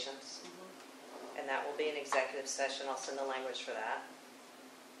applications, and that will be an executive session. I'll send the language for that.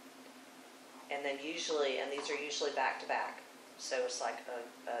 And then usually, and these are usually back to back, so it's like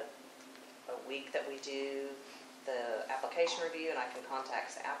a week that we do the application review and I can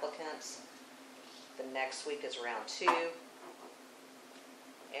contact the applicants. The next week is round 2.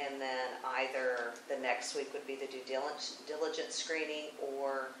 And then either the next week would be the due diligence screening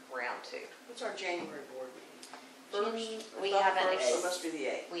or round 2. What's our January board meeting? We I thought haven't the first, it must be the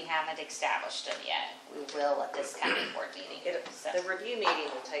 8th. We haven't established it yet. We will at this coming board meeting. So- The review meeting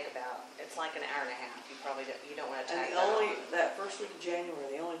will take about, it's like an hour and a half. You probably don't, you don't want to And tag the that only, on. that first week of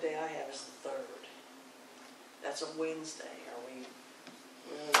January, the only day I have is the 3rd. That's a Wednesday. Are we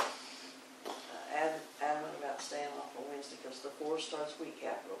really adamant about staying off on Wednesday? Because the 4th starts week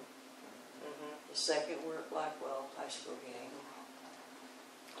capital. Mhm. The 2nd, we're at Blackwell High School game.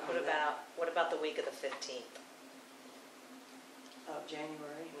 What about the week of the 15th? Of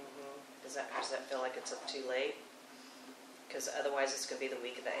January? Does that feel like it's up too late? Because otherwise it's going to be the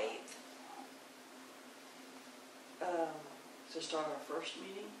week of the 8th. To start our first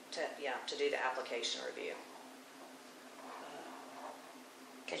meeting? To do the application review.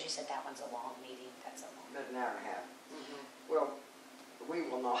 Because you said that one's a long meeting, that's a long. About an hour and a half. Well, we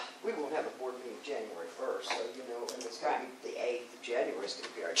won't have a board meeting January 1st, so, you know, and it's going to be the 8th of January is going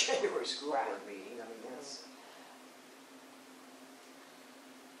to be our January school Right. board meeting. I mean, that's,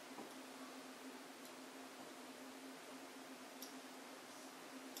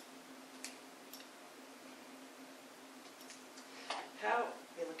 How,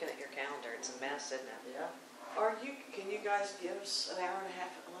 You're looking at your calendar, it's a mess, isn't it? yeah, can you guys give us an hour and a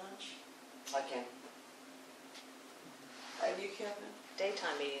half at lunch? I can. And you, Kevin?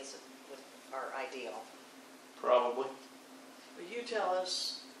 Daytime meetings are ideal. Probably. But you tell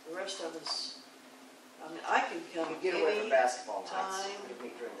us, the rest of us, I mean, I can come We get away from any basketball nights. time. We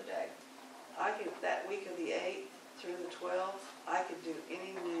meet during the day. I could, that week of the 8th through the 12th, I could do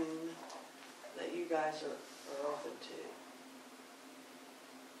any noon that you guys are open to.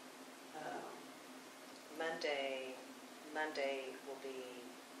 Monday will be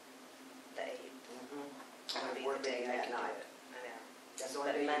the 8th. Will be Board the day meeting I that can do night. it. I know. That's the But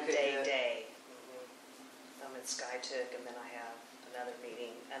only day you could Monday do it. day. I'm in Skytook and then I have another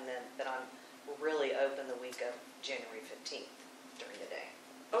meeting and then, but we're really open the week of January 15th during the day.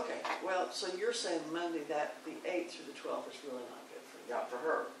 Okay, well, so you're saying Monday, that the 8th through the 12th is really not good for you? Not for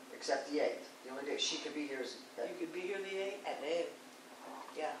her, except the 8th. The only day she could be here is that. You could be here the 8th? At noon.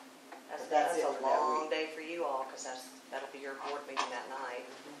 Yeah. But That's that's it a for that long week. day for you all because that'll be your board meeting that night.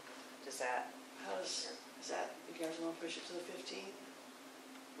 Does that, Is that, you guys want to push it to the 15th?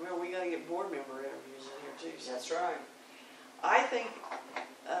 Well, we gotta get board member interviews in here too. So That's right. I think,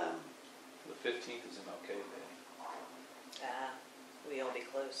 The 15th is an okay day. we'll be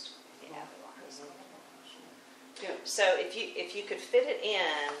closed. Yeah, we want her. yeah, So if you could fit it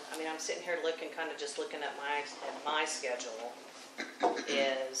in, I mean, I'm sitting here kind of just looking at my schedule,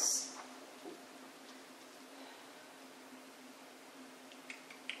 is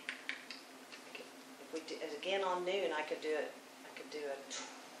if we do, again on noon, I could do a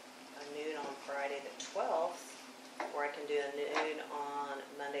noon on Friday the 12th, or I can do a noon on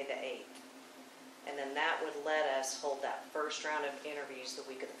Monday the 8th. And then that would let us hold that first round of interviews the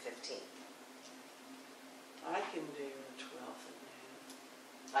week of the 15th. I can do the 12th at noon.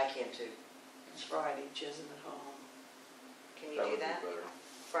 I can too. It's Friday, Chisholm at home. Can you do would be that? better.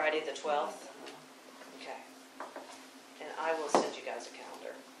 Friday the 12th? Okay. And I will send you guys a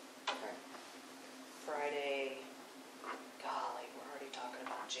calendar. Okay. Friday, golly, we're already talking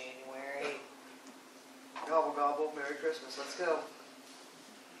about January. Gobble gobble, Merry Christmas, let's go.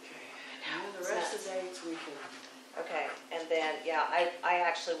 Okay. And then the rest of the dates we can, Okay, and then, yeah, I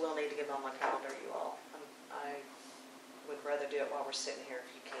actually will need to get on my calendar, you all. I would rather do it while we're sitting here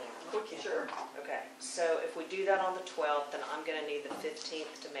if you can. we can. Sure. Okay, so if we do that on the 12th, then I'm gonna need the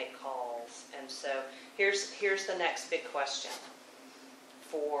 15th to make calls. And so here's the next big question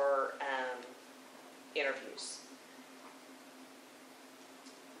for interviews.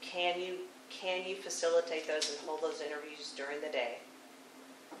 Can you facilitate those and hold those interviews during the day?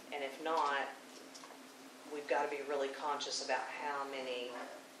 And if not, we've got to be really conscious about how many,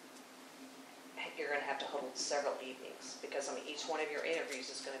 you're going to have to hold several evenings. Because, I mean, each one of your interviews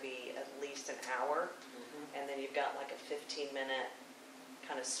is going to be at least an hour. And then you've got like a 15-minute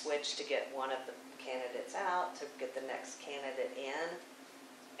kind of switch to get one of the candidates out, to get the next candidate in.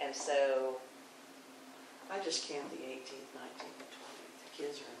 And so, I just can't the 18th, 19th, and 20th. The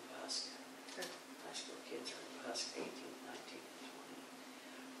kids are in Buska. high school kids are in Husk 18, 19, and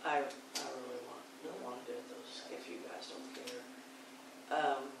 20. I really don't want to do it those, if you guys don't care.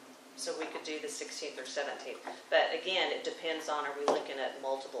 So we could do the 16th or 17th. But again, it depends on, are we looking at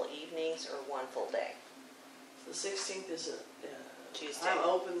multiple evenings or one full day? The 16th is a Tuesday. I'm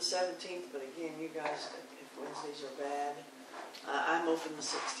open the 17th, but again, you guys, if Wednesdays are bad, I'm open the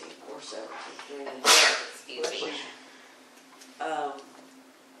 16th or 17th during the day. Excuse me.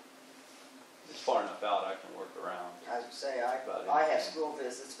 It's far enough out, I can work around. I would say, I have school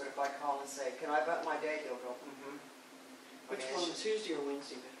visits, but if I call and say, can I bump my day, they'll go, mm-hmm. Which one, Tuesday or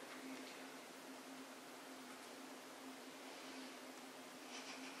Wednesday better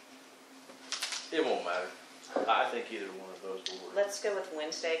for you? It won't matter. I think either one of those will work. Let's go with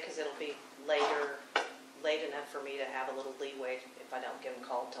Wednesday because it'll be late enough for me to have a little leeway if I don't get them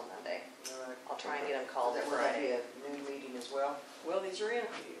called till Monday. All right. I'll try and get them called Will that be Friday. a noon meeting as well? Well, these are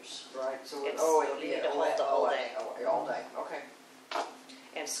interviews. Right, so, It's- it'll you be need to hold the whole day. All day, okay.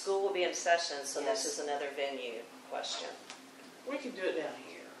 And school will be in session, so this Yes. is another venue question We can do it down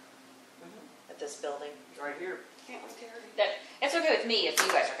here. at this building. Right here. Can't we, Terry? It's okay with me if you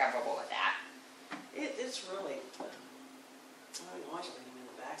guys are comfortable with that. It's really, I mean, always leave them in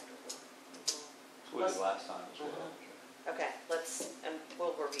the back door. So we did last time as well. Okay, and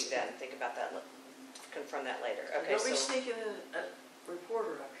we'll review that and think about that, confirm that later. Okay, Don't be so sneaking in a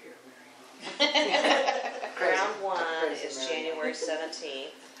reporter up here, Mary Ann. round one Crazy is Mary. January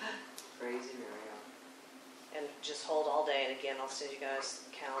 17th. Crazy Mary And just hold all day, and again, I'll send you guys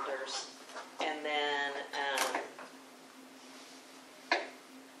calendars. And then,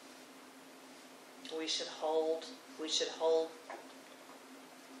 we should hold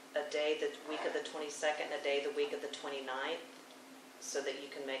a day the week of the 22nd and a day the week of the 29th, so that you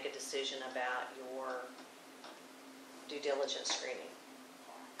can make a decision about your due diligence screening.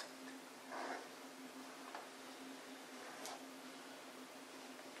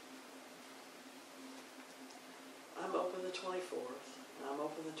 I'm open the 24th, and I'm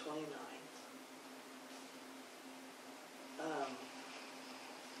open the 29th.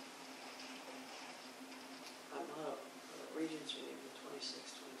 I'm not, Regents meeting the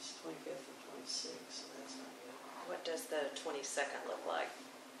 26th, 25th, and 26th, so that's not good. What does the 22nd look like?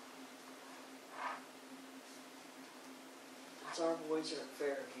 It's our boys are at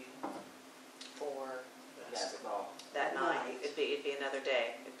Fairview. For Basketball. that At night? night. It'd be another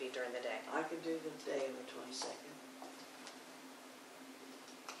day. It'd be during the day. I could do the day of the 22nd.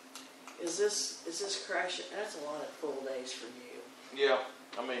 Is this crashing? That's a lot of full days for you. Yeah,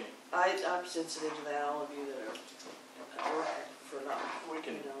 I mean, I'm sensitive to that, all of you that are at work for not, we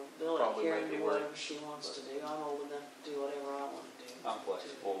can they'll let probably Karen make it do work. whatever she wants to do. I'm old enough to do whatever I want to do. I'm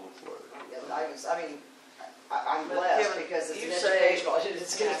flexible with work. I'm But blessed Kevin, because it's you an say- educational,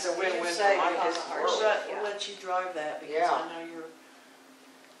 it's a win-win You for say, my because customers. we'll let you drive that because Yeah. I know you're,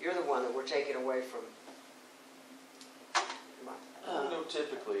 You're the one that we're taking away from.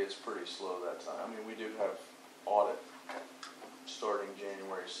 typically it's pretty slow that time. I mean, we do have audit starting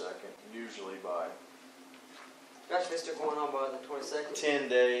January 2nd, usually by Gosh, if it's still going on by the 22nd. 10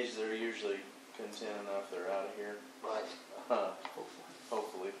 days, they're usually content enough, they're out of here, Right.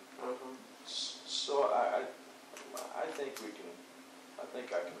 hopefully. Mhm. So I think I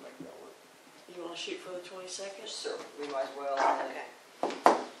think I can make that work. you want to shoot for the 22nd? Sure, we might as well. Okay.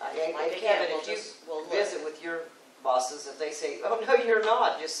 Hey, Like Kevin, again, if you we'll look. visit with your bosses, if they say, oh, no, you're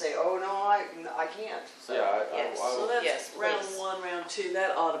not, just say, oh, no, I can't. So, Yeah, yes. I So will. that's Yes, round please. 1, round 2,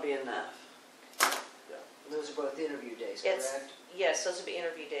 that ought to be enough. Those are both interview days, It's- correct? Yes, those would be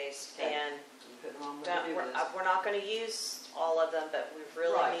interview days, Okay. and You put them on the to-do list. we're not going to use all of them, but we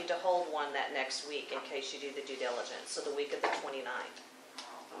really Right. need to hold one that next week in case you do the due diligence, so the week of the 29th.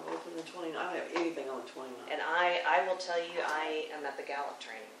 I'm open the 29th, I don't have anything on the 29th. And I will tell you, I am at the Gallup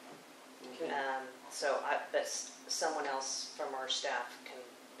training. Okay. But someone else from our staff can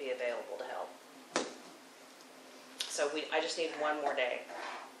be available to help. So I just need one more day.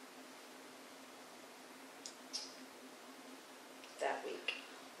 That week.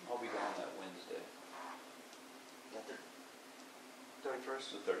 I'll be gone that Wednesday,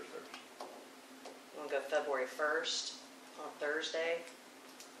 31st? the 31st. We'll go February 1st on Thursday.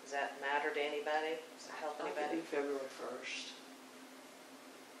 Does that matter to anybody? Does that help I could anybody? do February 1st.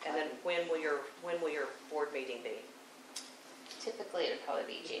 And then when will your board meeting be? Typically, it would probably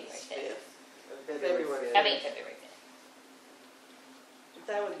be January 5th. February 5th. I mean, February 5th.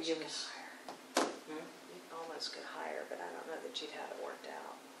 That would give us, You almost could hire, but I don't know that you'd have it worked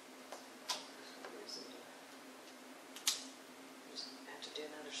out. Just have to do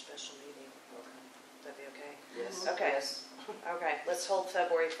another special meeting. That'd be okay? Yes. Okay. Yes. Okay, let's hold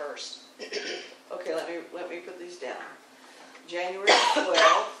February 1st. Okay, let me put these down. January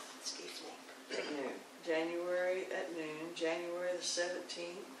 12th Excuse me. at noon. January at noon. January the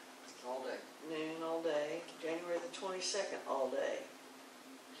 17th, All day. noon all day. January the 22nd, all day.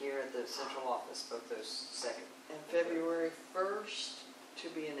 Here at the central office, both those second. And February 1st to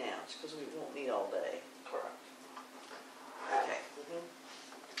be announced, because we won't need all day. Correct. Okay,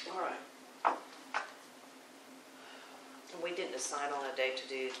 Mm-hmm. all right. And we didn't decide on a date to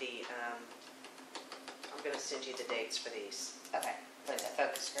do the, I'm gonna send you the dates for these. Okay, for the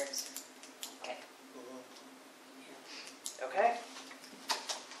focus groups. Okay. Okay?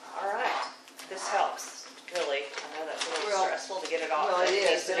 All right, this helps, really. I know that's a little Well, stressful to get it all, well, it is,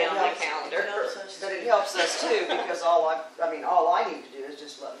 pasted but it on the helps- calendar. But it helps us too, because all I need to do is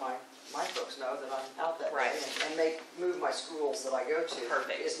just let my folks know that I'm out that Right. day and move my schools that I go to.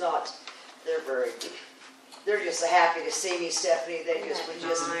 Perfect. It's not, they're just happy to see me, Stephanie. They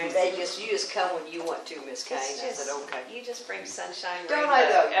just, you just come when you want to, Miss Kane. I It's said, just- okay. You just bring sunshine, Don't rainbow, I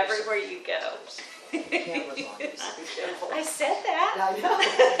though? everywhere you go. Cameras on, just be careful. I said that. I know.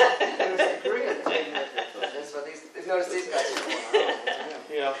 It was agreeing. That's what they've noticed these guys are going on.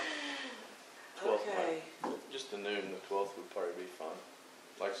 Yeah, 12th Okay. just the noon, the 12th would probably be fun.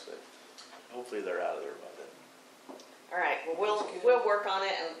 Like I said, hopefully they're out of there by then. All right, well, we'll work on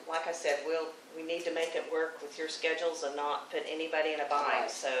it, and like I said, we need to make it work with your schedules and not put anybody in a bind,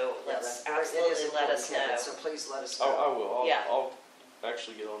 Right. so Yeah, let's it is absolutely let important, us Kevin, know. So please let us I know. will, Yeah. I'll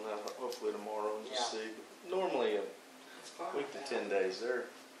actually get on that hopefully tomorrow and just see. Normally, week to 10 days,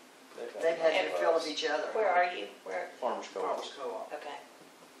 They've had to fill with each other. Where are you? Where? Farmers Co-op. Farmers Co-op. Okay.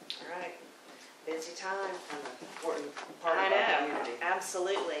 All right. Busy time. Kind of important part I of our know, community.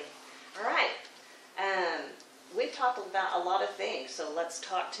 absolutely. All right. We've talked about a lot of things, so let's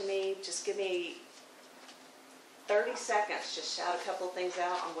talk to me. Just give me 30 seconds. Just shout a couple of things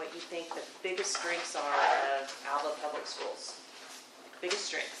out on what you think the biggest strengths are of Alva Public Schools. Biggest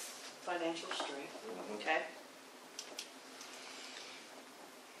strengths, Financial strength. okay?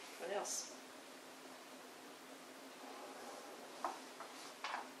 What else?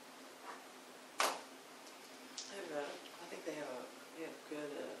 I think they have a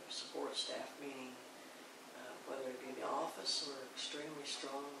good support staff, meaning whether it be in the office or extremely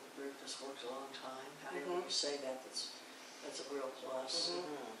strong group that's worked a long time. However you say that, that's a real plus.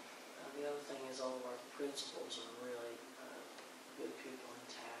 The other thing is all of our principals are really good people,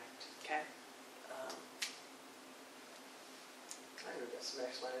 intact. Okay. I heard got some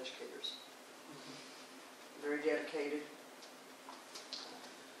excellent educators. Very dedicated.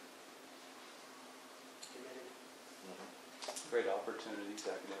 Committed. Great opportunities,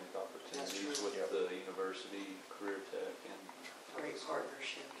 academic opportunities true. with the university, career tech, and Great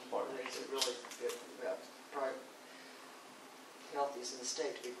partnership. Makes it really good. Probably healthiest in the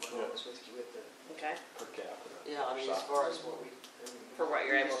state, to be quite Yeah. honest with you, with the, Okay. per capita. yeah, I mean, as far as what we. For what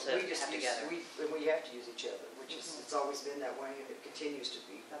you're able to we just have use- together. We have to use each other, which is, it's always been that way, and it continues to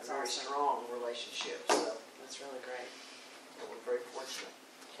be. That's a very awesome. strong relationship, so That's really great. we're very fortunate.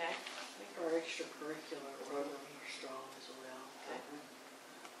 Okay. I think our extracurricular programs are strong as well. Okay.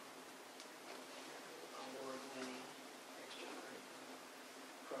 Award-winning extracurricular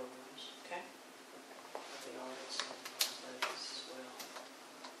programs. Okay. For the arts and athletics as well.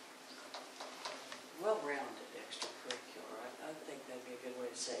 Well-rounded extracurricular, I think that'd be a good way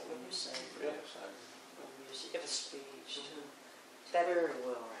to say it, when you say Yes, from music If to it's- speech to That, very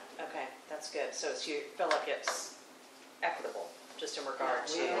well-rounded. okay, that's good. So you feel like it's equitable, just in regard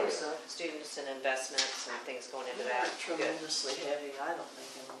Yeah, we to think so. students and investments and things going into We're that? not tremendously heavy, I don't think,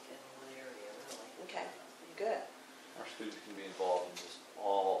 in one area, really. Okay, good. our students can be involved in just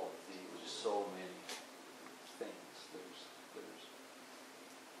all of these, so many things. There's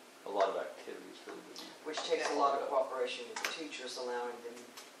a lot of activities for them to do. Which takes a lot of cooperation with the teachers, allowing them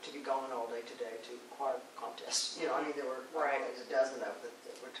to be gone all day today to choir contests. You know, I mean, there were Right. a dozen of them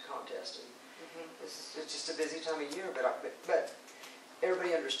that went to contest, and it's just a busy time of year, but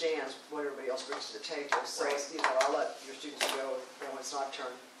everybody understands what everybody else brings to the table, so, Right. you know, I'll let your students go, and when it's not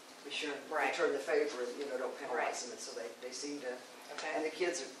turn, be sure and Right. return the favor, and, you know, don't Right. penalize them, and so they seem to, and Okay, the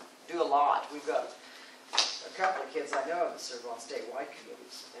kids do a lot. We've got a couple of kids I know that serve on statewide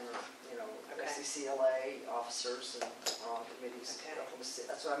committees, and are, you know, Okay. SCCLA officers and are on committees. Okay.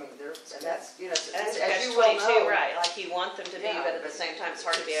 That's what I mean, and that's, you know, and it's a as you well catch-22, know. right? Like you want them to be, Yeah, but at the same time, it's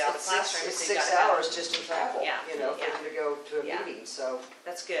hard to be out of the It's classroom. It's so you 6 gotta have- hours just to travel, Yeah, you know, for yeah. them to go to a Yeah. meeting, so.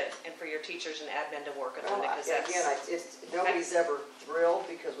 That's good, and for your teachers and admin to work with them, Well, because again, that's, nobody's ever thrilled,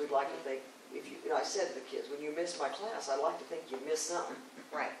 because we'd like to think, if you know, I said to the kids, when you miss my class, I'd like to think you missed something.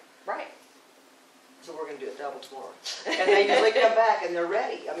 right, right. So we're gonna do it double tomorrow. And they usually come back and they're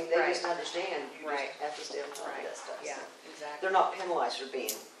ready. I mean, they Right. just understand. You Right. just have to stay on top of Right. that stuff. Yeah, So exactly. they're not penalized for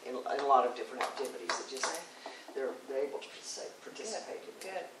being in a lot of different activities. It just, Okay. they're able to participate in it.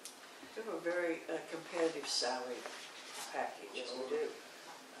 Good. We have a very competitive salary package. Yes, we do.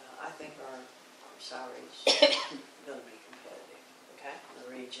 I think our salaries gonna be competitive Okay. in the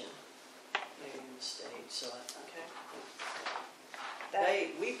region, maybe in the state, so I Okay.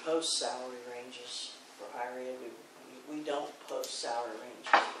 think we post salary ranges for higher ed, we don't post salary ranges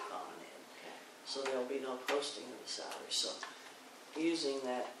for common ed. Okay. So there'll be no posting of the salary, so using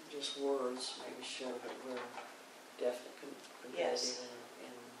that, just words, maybe show that we're definitely Yes. competitive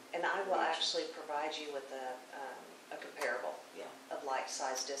And I will Region. actually provide you with a comparable Yeah. of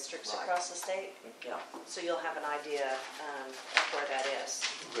like-sized districts Right. across the state. yeah. So you'll have an idea of where that is.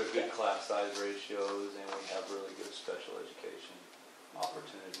 We have good class size ratios and we have really good special education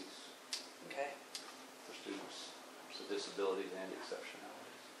opportunities Okay. for students with disabilities and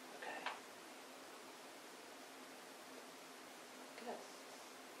exceptionalities. Okay. Good.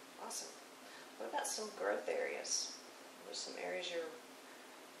 Awesome. What about some growth areas? What are some areas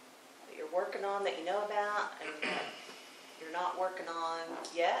that you're working on that you know about and that you're not working on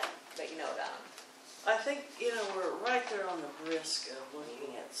yet, but you know about? I think, we're right there on the brisk of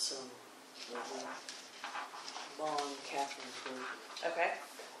looking at some bond capital improvement Okay.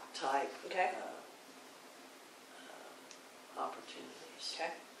 type Okay. opportunities.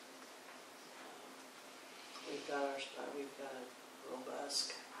 Okay. We've got a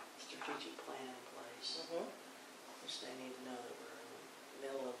robust strategic plan in place, Mm-hmm. which they need to know that we're in the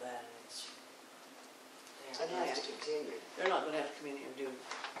middle of that, and And it has to continue. they're not gonna have to come in here and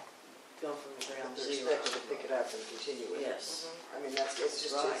go from the ground They're zero. expected to pick it up and continue with it. Yes, I mean, it's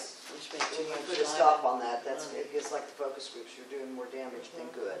just, right. it's, We spent too when you much put a time stop and on that, money. it gets like the focus groups, you're doing more damage than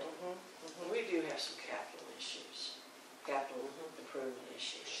good. Mm-hmm. We do have some capital issues, capital Mhm. improvement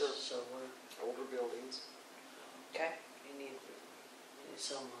issues. Sure. So Older buildings. Okay. we need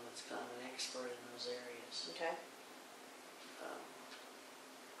someone that's kind of an expert in those areas. Okay.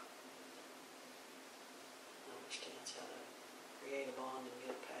 Understands how to create a bond and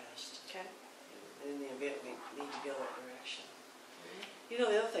get it passed. Okay. And in the event we need to go that direction. The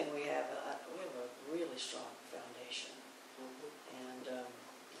other thing we have a really strong foundation. And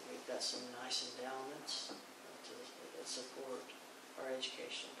we've got some nice endowments that support our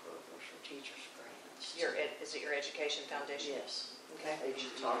educational programs for teachers grants. Is it your education foundation? Yes. Okay. We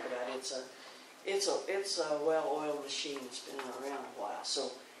should talk about it. It's a well-oiled machine that's been around a while.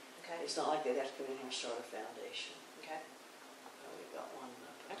 So Okay. it's not like they'd have to come in here and start a foundation. Okay. We've got one.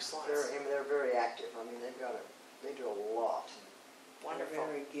 Excellent. They're very active. I mean, they do a lot. Wonderful. They're a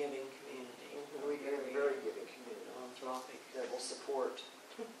very giving community. We get a very giving community philanthropic. that will support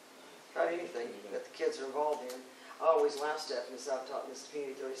anything that the kids are involved in. I always laugh, Stephanie, because I've taught in this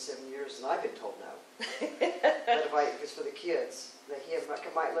community 37 years, and I've been told no. But if it's for the kids, they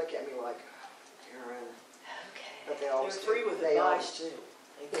might look at me like, Karen, Okay. but they They're always do. free with They advice too.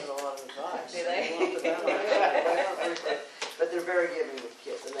 They give a lot of advice. Do they? want the benefit. But they're very giving with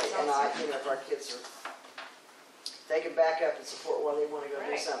kids, and if our kids are, they can back up and support while they want to go do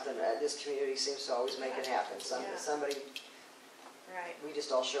Right. something. This community seems to always make it happen. Yeah. Somebody, Right. we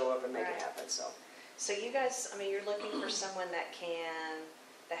just all show up and make Right. it happen, so. So you guys, you're looking for someone that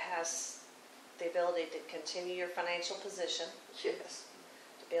has the ability to continue your financial position, Yes.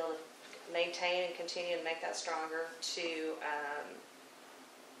 to be able to maintain and continue and make that stronger, to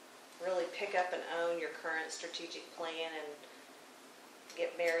really pick up and own your current strategic plan and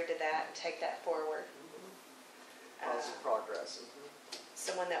get married to that and take that forward. Positive progress.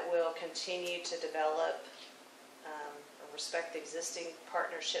 Someone that will continue to develop or respect the existing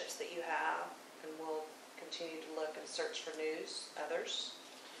partnerships that you have and will continue to look and search for others.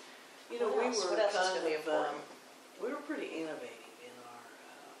 We What were else? What else is kind gonna be of, important? we were pretty innovative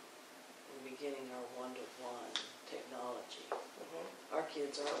in beginning our one-to-one technology. Our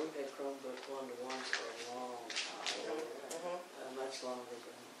kids we've had Chromebook one-to-ones for a long time, much longer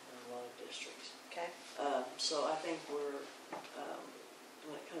than a lot of districts. Okay. So I think when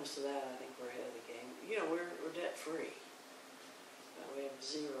it comes to that, I think we're ahead of the game. We're debt-free. We have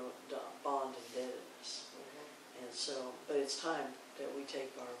zero bond indebtedness. And so, but it's time that we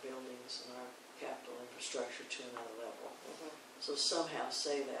take our buildings and our capital infrastructure to another level. So somehow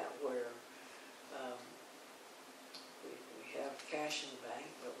say that where we have cash in the bank,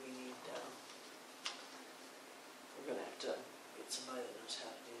 but we need, we're going to have to get somebody that knows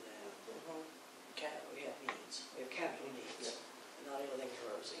how to do that. Okay. We have needs. We have capital needs. Not everything's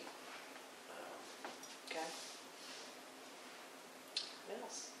rosy. Okay. What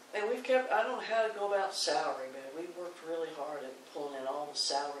else? And we've kept, I don't know how to go about salary, but we've worked really hard at pulling in all the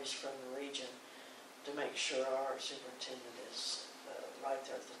salaries from the region to make sure our superintendent is right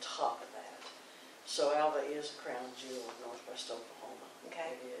there at the top of that. So Alva is a crown jewel of Northwest Oklahoma.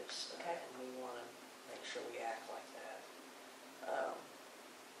 Okay. It is. Okay. And we want to make sure we act like that.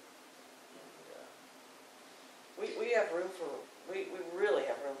 We have room for, we really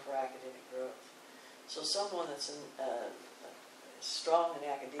have room for academic growth. So someone that's strong in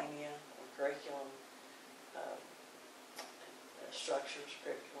academia, or curriculum, structures,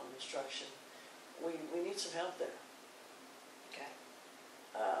 curriculum instruction, we need some help there. Okay.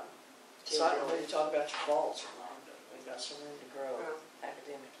 So I don't know if you talk about your faults or not, but we've got some room to grow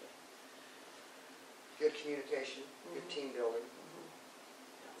academically. Good communication, good Mhm. team building.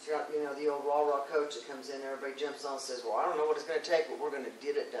 So, you know, the old rah-rah coach that comes in, everybody jumps on and says, well, I don't know what it's going to take, but we're going to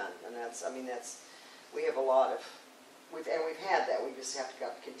get it done. And that's, I mean, we have a lot of, we've had that. We just have to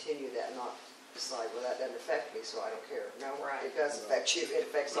continue that and not decide, well, that doesn't affect me, so I don't care. No, Right. It does affect you. It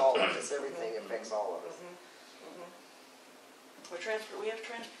affects all of us. Everything affects all of us. We have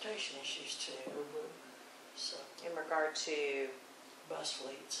transportation issues too, so In regard to bus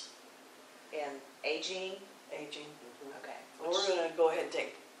fleets, aging, aging. okay, Well, we're going to go ahead and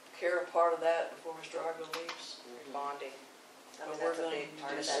take care of part of that before Mr. Argo leaves. bonding. I mean, But we're that's a gonna big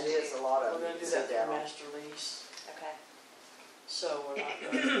part do of that that It is too. a lot We're of going to it. do that through master lease, Okay, so we're not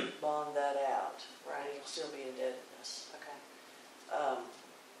going to bond that out. Right. It'll still be indebtedness okay.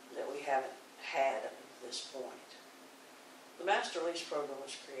 that we haven't had up to this point. The master lease program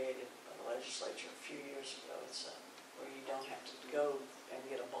was created by the legislature a few years ago. It's where you don't have to go and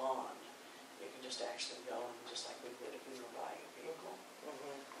get a bond. You can just actually go and just like we would if we were buying a vehicle.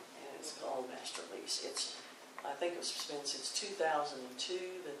 And it's called master lease. I think it's been since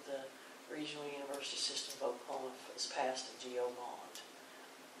 2002 that the Regional University System of Oklahoma has passed a GO bond.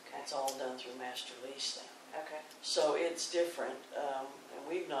 Okay. It's all done through master lease now. Okay. So it's different, and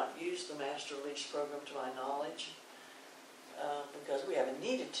we've not used the master lease program to my knowledge because we haven't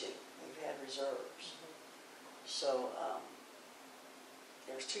needed to. We've had reserves. So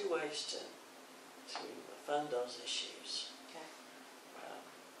there's two ways to fund those issues. Okay.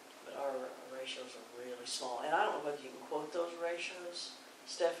 But our ratios are really small. And I don't know whether you can quote those ratios,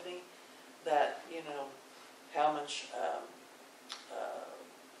 Stephanie, that, you know, how much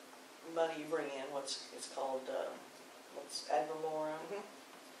money you bring in, it's called, what's ad valorem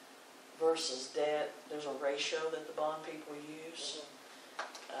versus debt. There's a ratio that the bond people use.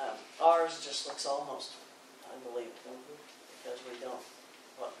 Ours just looks almost unbelievable because we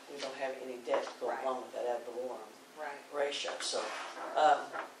don't have any debt to go Right. along with that ad valorem Right. ratio. So,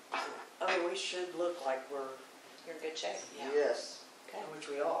 I mean, we should look like we're, You're in good shape. Yes, Okay. which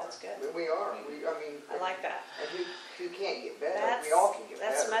we are. That's good. we are. I mean, I like that. and who can't get better? That's, We all can get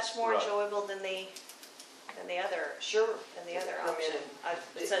better. that's much more Right. enjoyable than the other, Sure. than the other Come in option. and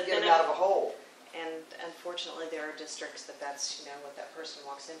It's get been them out of a hole. And unfortunately, there are districts that's, you know, what that person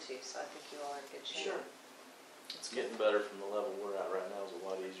walks into, so I think you all are in good shape. Sure. It's good. Getting better from the level we're at right now is a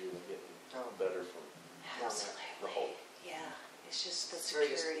lot easier than getting better from the Absolutely. whole. Yeah, it's just the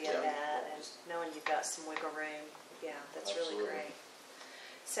Very- security yeah. of that and knowing you've got some wiggle room. Yeah, that's really Absolutely. great.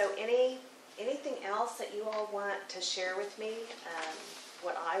 So anything else that you all want to share with me?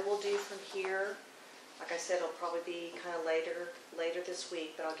 What I will do from here, like I said, it'll probably be kind of later this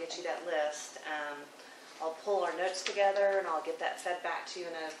week, but I'll get you that list. I'll pull our notes together and I'll get that fed back to you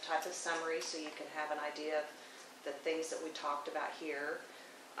in a type of summary so you can have an idea of the things that we talked about here.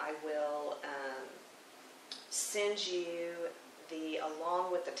 I will send you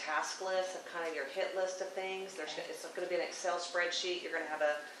along with the task list of kind of your hit list of things. It's going to be an Excel spreadsheet. You're going to have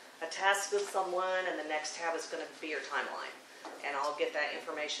a task list on one, and the next tab is going to be your timeline. And I'll get that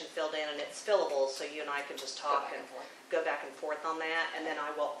information filled in, and it's fillable, so you and I can just talk and go back and forth on that. And then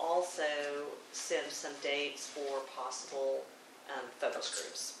I will also send some dates for possible focus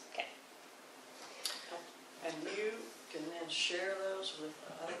groups. Okay. And you can then share those with,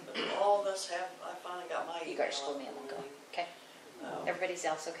 I think that all of us have, I finally got my email. You got your school mail going. Okay. Everybody's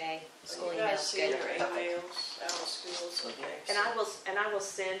else okay? School You guys email's see good? your Perfect. emails out of schools, okay. And I will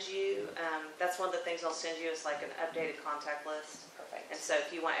send you, that's one of the things I'll send you is like an updated contact list. And Perfect. so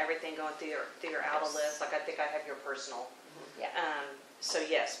if you want everything going through your Alva list, like I think I have your personal. Yeah. So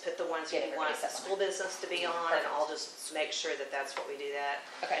yes, put the ones Get you want everybody set school business to be on, and I'll just make sure that that's what we do that.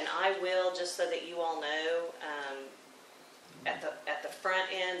 Okay. And I will, just so that you all know, at the front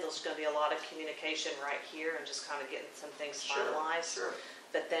end, there's going to be a lot of communication right here and just kind of getting some things finalized. Sure.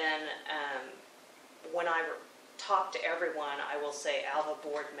 But then when I talk to everyone, I will say Alva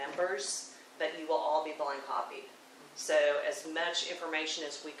board members, but you will all be blind copied. So as much information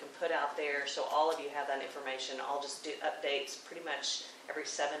as we can put out there, so all of you have that information. I'll just do updates pretty much every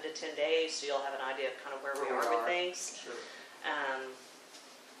 7 to 10 days, so you'll have an idea of kind of where we are with things. Sure.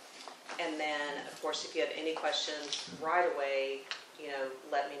 And then, of course, if you have any questions right away,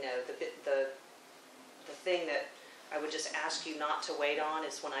 let me know. The thing that I would just ask you not to wait on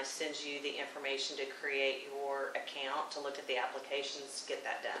is when I send you the information to create your account, to look at the applications, get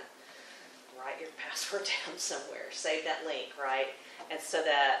that done. Write your password down somewhere, save that link, right? And so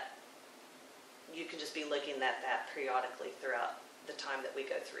that you can just be looking at that periodically throughout the time that we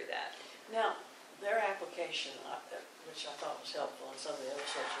go through that. Now, their application, which I thought was helpful in some of the other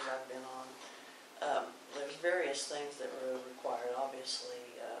sections I've been on, there's various things that were required, obviously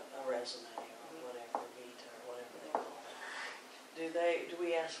a resume or whatever, vita or whatever they call it. Do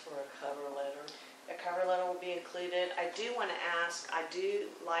we ask for a cover letter? A cover letter will be included. I do want to ask, I do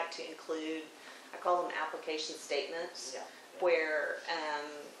like to include, I call them application statements, Yeah. where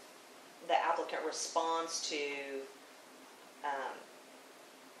the applicant responds to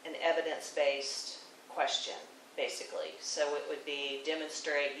an evidence-based question, basically. So it would be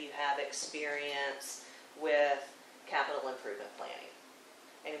demonstrate you have experience with capital improvement planning.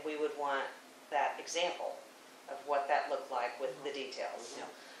 And we would want that example of what that looked like with the details.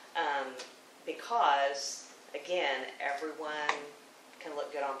 Yeah. Because, again, everyone can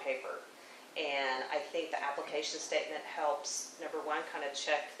look good on paper. And I think the application statement helps, number one, kind of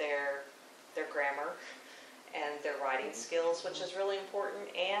check their grammar and their writing skills, which is really important.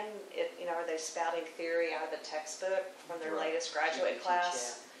 And, are they spouting theory out of a textbook from their latest graduate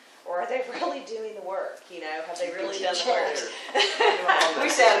class? Or are they really doing the work? Have they really done the work? We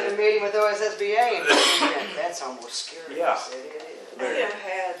sat in a meeting with OSSBA and that's almost scary. Yeah. It is. We have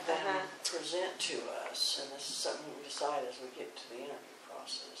had them present to us, and this is something we decide as we get to the interview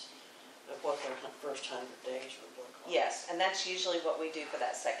process, of what their first 100 days would look like. Yes, and that's usually what we do for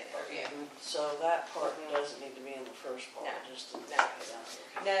that second interview. So that part doesn't need to be in the first part, No. just to No. take it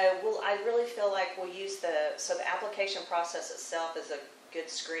out. No, I really feel like we'll use the application process itself is a good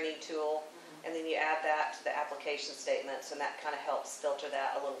screening tool, and then you add that to the application statements, and that kind of helps filter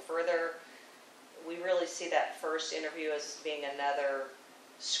that a little further. We really see that first interview as being another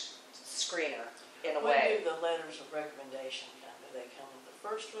screener in a When way. do the letters of recommendation come? Do they come with the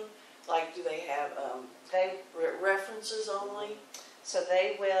first one? Like, do they have references only? So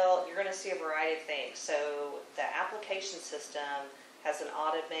you're going to see a variety of things. So the application system has an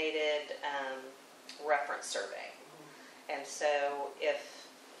automated reference survey. And so if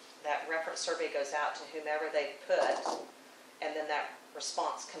that reference survey goes out to whomever they put, and then that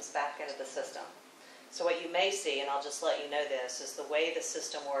response comes back into the system. So what you may see, and I'll just let you know this, is the way the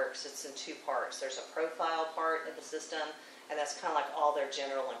system works, it's in two parts. There's a profile part of the system, and that's kind of like all their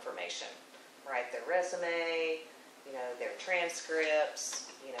general information, right? Their resume, their transcripts,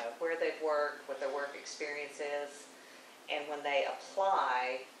 where they've worked, what their work experience is. And when they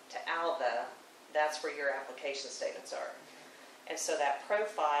apply to Alva, that's where your application statements are. And so that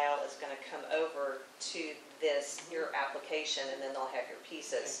profile is going to come over to your application, and then they'll have your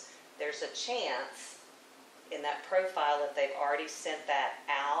pieces. There's a chance in that profile, if they've already sent that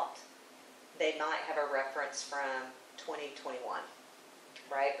out, they might have a reference from 2021,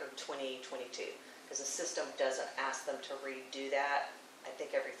 right, or 2022, because the system doesn't ask them to redo that, I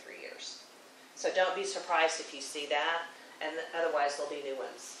think, every 3 years. So don't be surprised if you see that, and otherwise there'll be new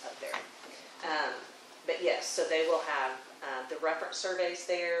ones up there. But yes, so they will have the reference surveys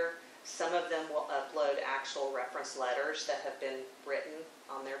there. Some of them will upload actual reference letters that have been written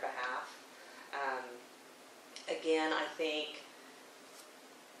on their behalf. Again, I think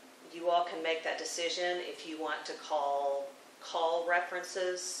you all can make that decision if you want to call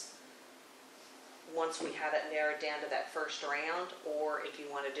references once we have it narrowed down to that first round, or if you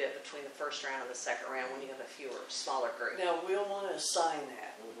want to do it between the first round and the second round when you have a smaller group. Now, we'll want to assign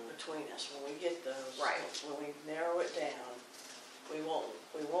that between us when we get those. Right. When we narrow it down, we won't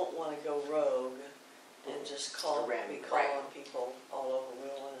want to go rogue and just be calling people all over.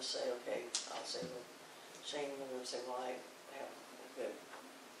 We'll want to say, okay, I'll say, Shane will say, well, I have a good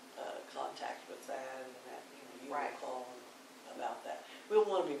contact with that, and that, you will call about that. We'll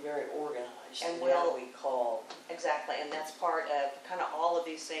want to be very organized. And how we call. Exactly, and that's part of kind of all of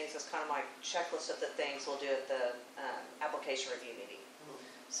these things. Is kind of my checklist of the things we'll do at the application review meeting.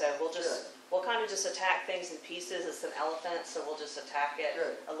 So we'll kind of just attack things in pieces. It's an elephant, so we'll just attack it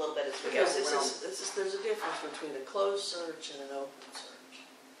a little bit as we go. Because there's a difference between a closed search and an open search.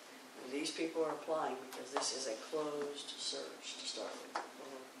 And these people are applying because this is a closed search to start with.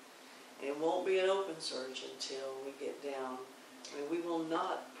 And it won't be an open search until we get down. I mean, we will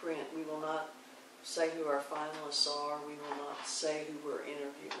not say who our finalists are. We will not say who we're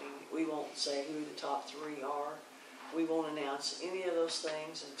interviewing. We won't say who the top 3 are. We won't announce any of those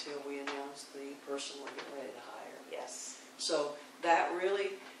things until we announce the person we're getting ready to hire. Yes. So that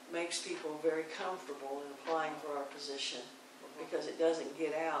really makes people very comfortable in applying for our position, because it doesn't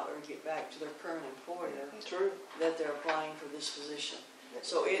get out or get back to their current employer True. that they're applying for this position.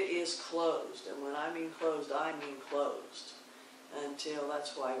 So it is closed, and when I mean closed, I mean closed, until,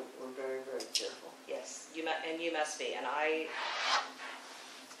 that's why we're very, very careful. Yes, you must be, and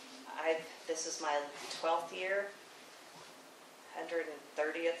this is my 12th year,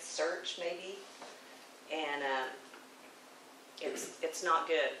 130th search maybe, and it's not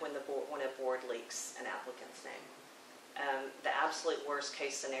good when a board leaks an applicant's name. The absolute worst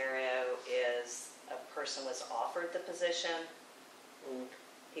case scenario is a person was offered the position.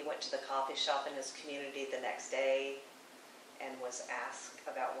 He went to the coffee shop in his community the next day and was asked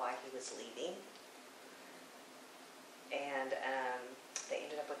about why he was leaving. And they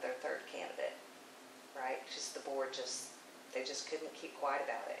ended up with their 3rd candidate, right? Just the board they just couldn't keep quiet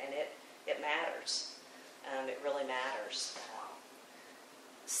about it. And it matters. It really matters.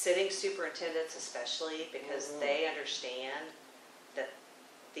 Sitting superintendents especially, because they understand that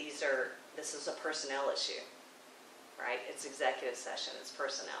this is a personnel issue, right? It's executive session, it's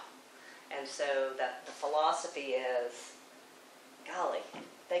personnel. And so that the philosophy is, golly,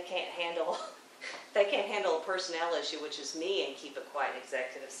 they can't handle a personnel issue, which is me, and keep it quiet in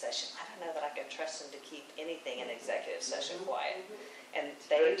executive session. I don't know that I can trust them to keep anything in executive session quiet. And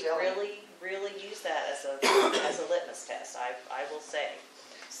they really use that as a litmus test, I will say.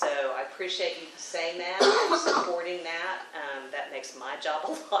 So I appreciate you saying that and supporting that. That makes my job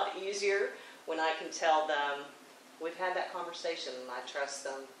a lot easier when I can tell them, we've had that conversation and I trust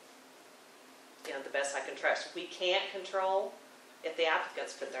them, the best I can trust. We can't control if the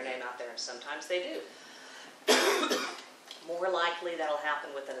applicants put their name out there, and sometimes they do. More likely that'll happen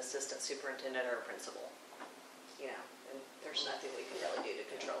with an assistant superintendent or a principal, and there's nothing we can really do to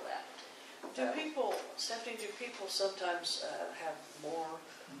control that. Stephanie, do people sometimes have more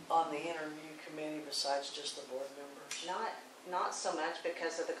on the interview committee besides just the board members? Not so much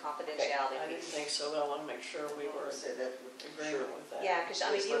because of the confidentiality I didn't piece. think so, but I want to make sure we were in agreement with that. Yeah, because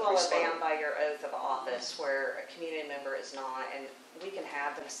you all are bound by your oath of office, where a community member is not, and we can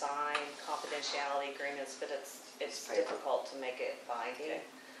have them sign confidentiality agreements, but it's difficult to make it binding.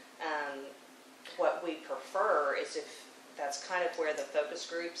 What we prefer is, if that's kind of where the focus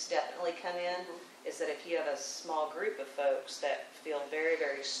groups definitely come in, is that if you have a small group of folks that feel very,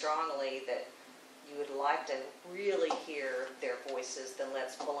 very strongly that you would like to really hear their voices, then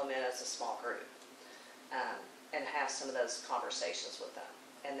let's pull them in as a small group and have some of those conversations with them.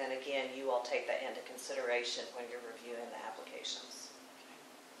 And then again, you all take that into consideration when you're reviewing the applications.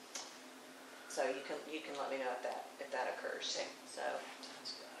 So you can let me know if that occurs. So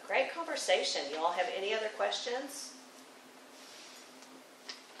great conversation. You all have any other questions?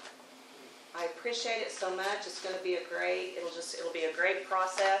 I appreciate it so much. It's going to be it'll be a great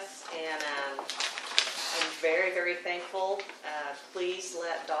process, and I'm very, very thankful. Please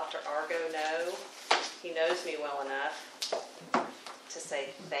let Dr. Argo know, he knows me well enough to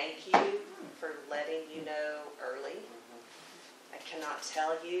say thank you for letting you know early. I cannot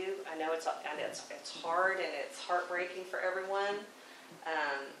tell you. I know it's hard and it's heartbreaking for everyone,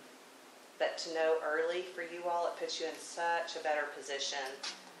 but to know early for you all, it puts you in such a better position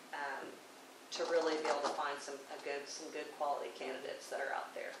to really be able to find some good quality candidates that are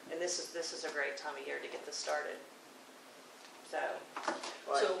out there. And this is a great time of year to get this started. So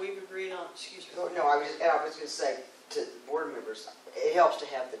we've agreed on. Excuse me. No, I was going to say to board members, it helps to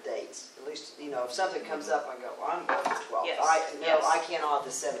have the dates. At least, if something comes up, I go, well, I'm going the 12th. Yes. I cannot the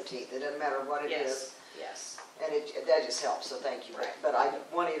 17th. It doesn't matter what it is. Yes. And that just helps, so thank you. Right. But I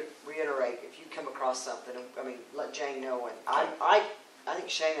want to reiterate, if you come across something, let Jane know. And I think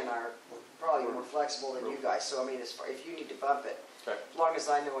Shane and I are probably more flexible than you guys. So, if you need to bump it, Okay. as long as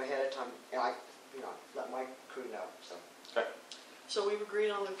I know ahead of time, I let my crew know. So. Okay. So we've agreed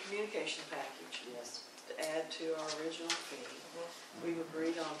on the communication package Yes. to add to our original fee. We've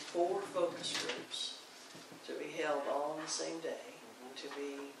agreed on 4 focus groups to be held all on the same day, to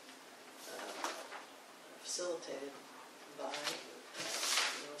be facilitated by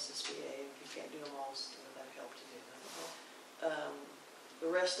USSBA. If you can't do them all, that help to do them. The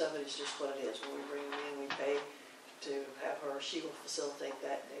rest of it is just what it is. When we bring them in, we pay to have her. She will facilitate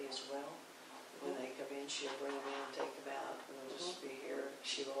that day as well. When they come in, she'll bring them in and take them out, and they'll just be here.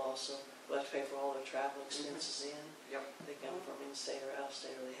 She will also, we'll have to pay for all their travel expenses in. Yep. They come from in-state or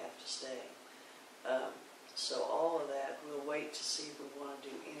out-of-state, or they have to stay. So all of that, we'll wait to see if we want to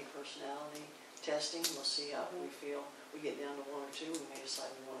do any personality testing, we'll see how we feel. We get down to 1 or 2, we may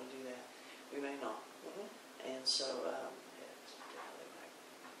decide we want to do that. We may not. And so,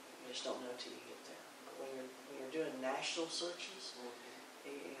 you just don't know till you get there. But when you're doing national searches,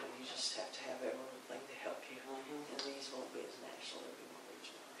 you just have to have everything to help you. And these won't be as national, they'll be more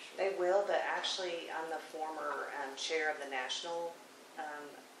regional, I'm sure. They will, but actually, I'm the former chair of the National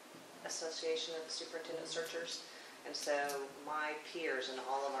Association of Superintendent Searchers. And so my peers in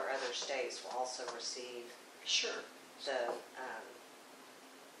all of our other states will also receive the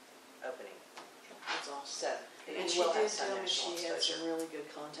opening. That's awesome. So, And she did tell me she had some really good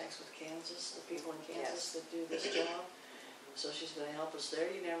contacts with Kansas, the people in Kansas that do this job. So she's going to help us there.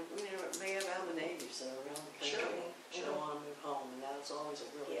 We never may have Alva natives that are around the country. She don't want to move home, and that's always a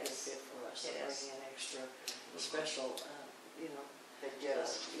really good fit for us. It Bring is. in extra special, They get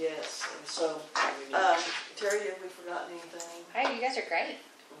us. Yes, and so, Terry, have we forgotten anything? Hey, you guys are great.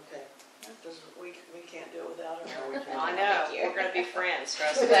 Okay, because we can't do it without her. I know, Thank you. we're gonna be friends,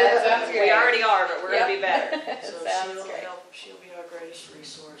 trust me. That sounds We great. already are, but we're gonna be better. So Sounds great. she'll be our greatest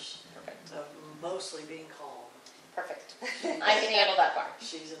resource Perfect. of mostly being calm. Perfect. I can handle that part.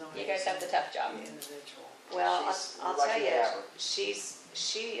 She's an You guys have the tough job. individual. Well, I'll tell lucky to you, have her.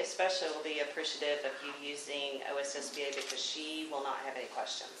 she especially will be appreciative of you using OSSBA because she will not have any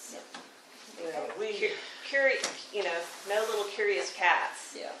questions. Well, No little curious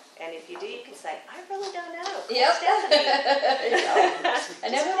cats. Yeah. And if you do, you can say, I really don't know. Call Yep. Stephanie. I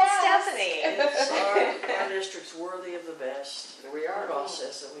know Just who call to ask. Stephanie. Our district's worthy of the best We are.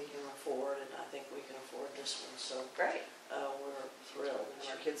 process that we can afford, and I think we can afford this one, so Great. we're thrilled. And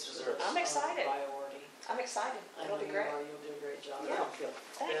our kids deserve it. I'm excited. Priority. I'm excited. I It'll know be you great. are. You'll do a great job. Yeah. I don't feel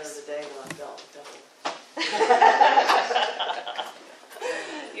better Thanks. today than I felt a couple.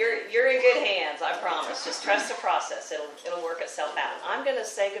 You're in good hands, I promise. Just trust the process. It'll work itself out. I'm gonna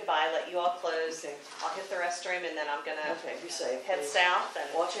say goodbye, let you all close. Okay. I'll hit the restroom and then I'm gonna Okay, be safe. head please. south and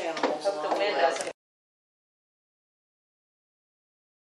Watch animals. hope the along wind way. doesn't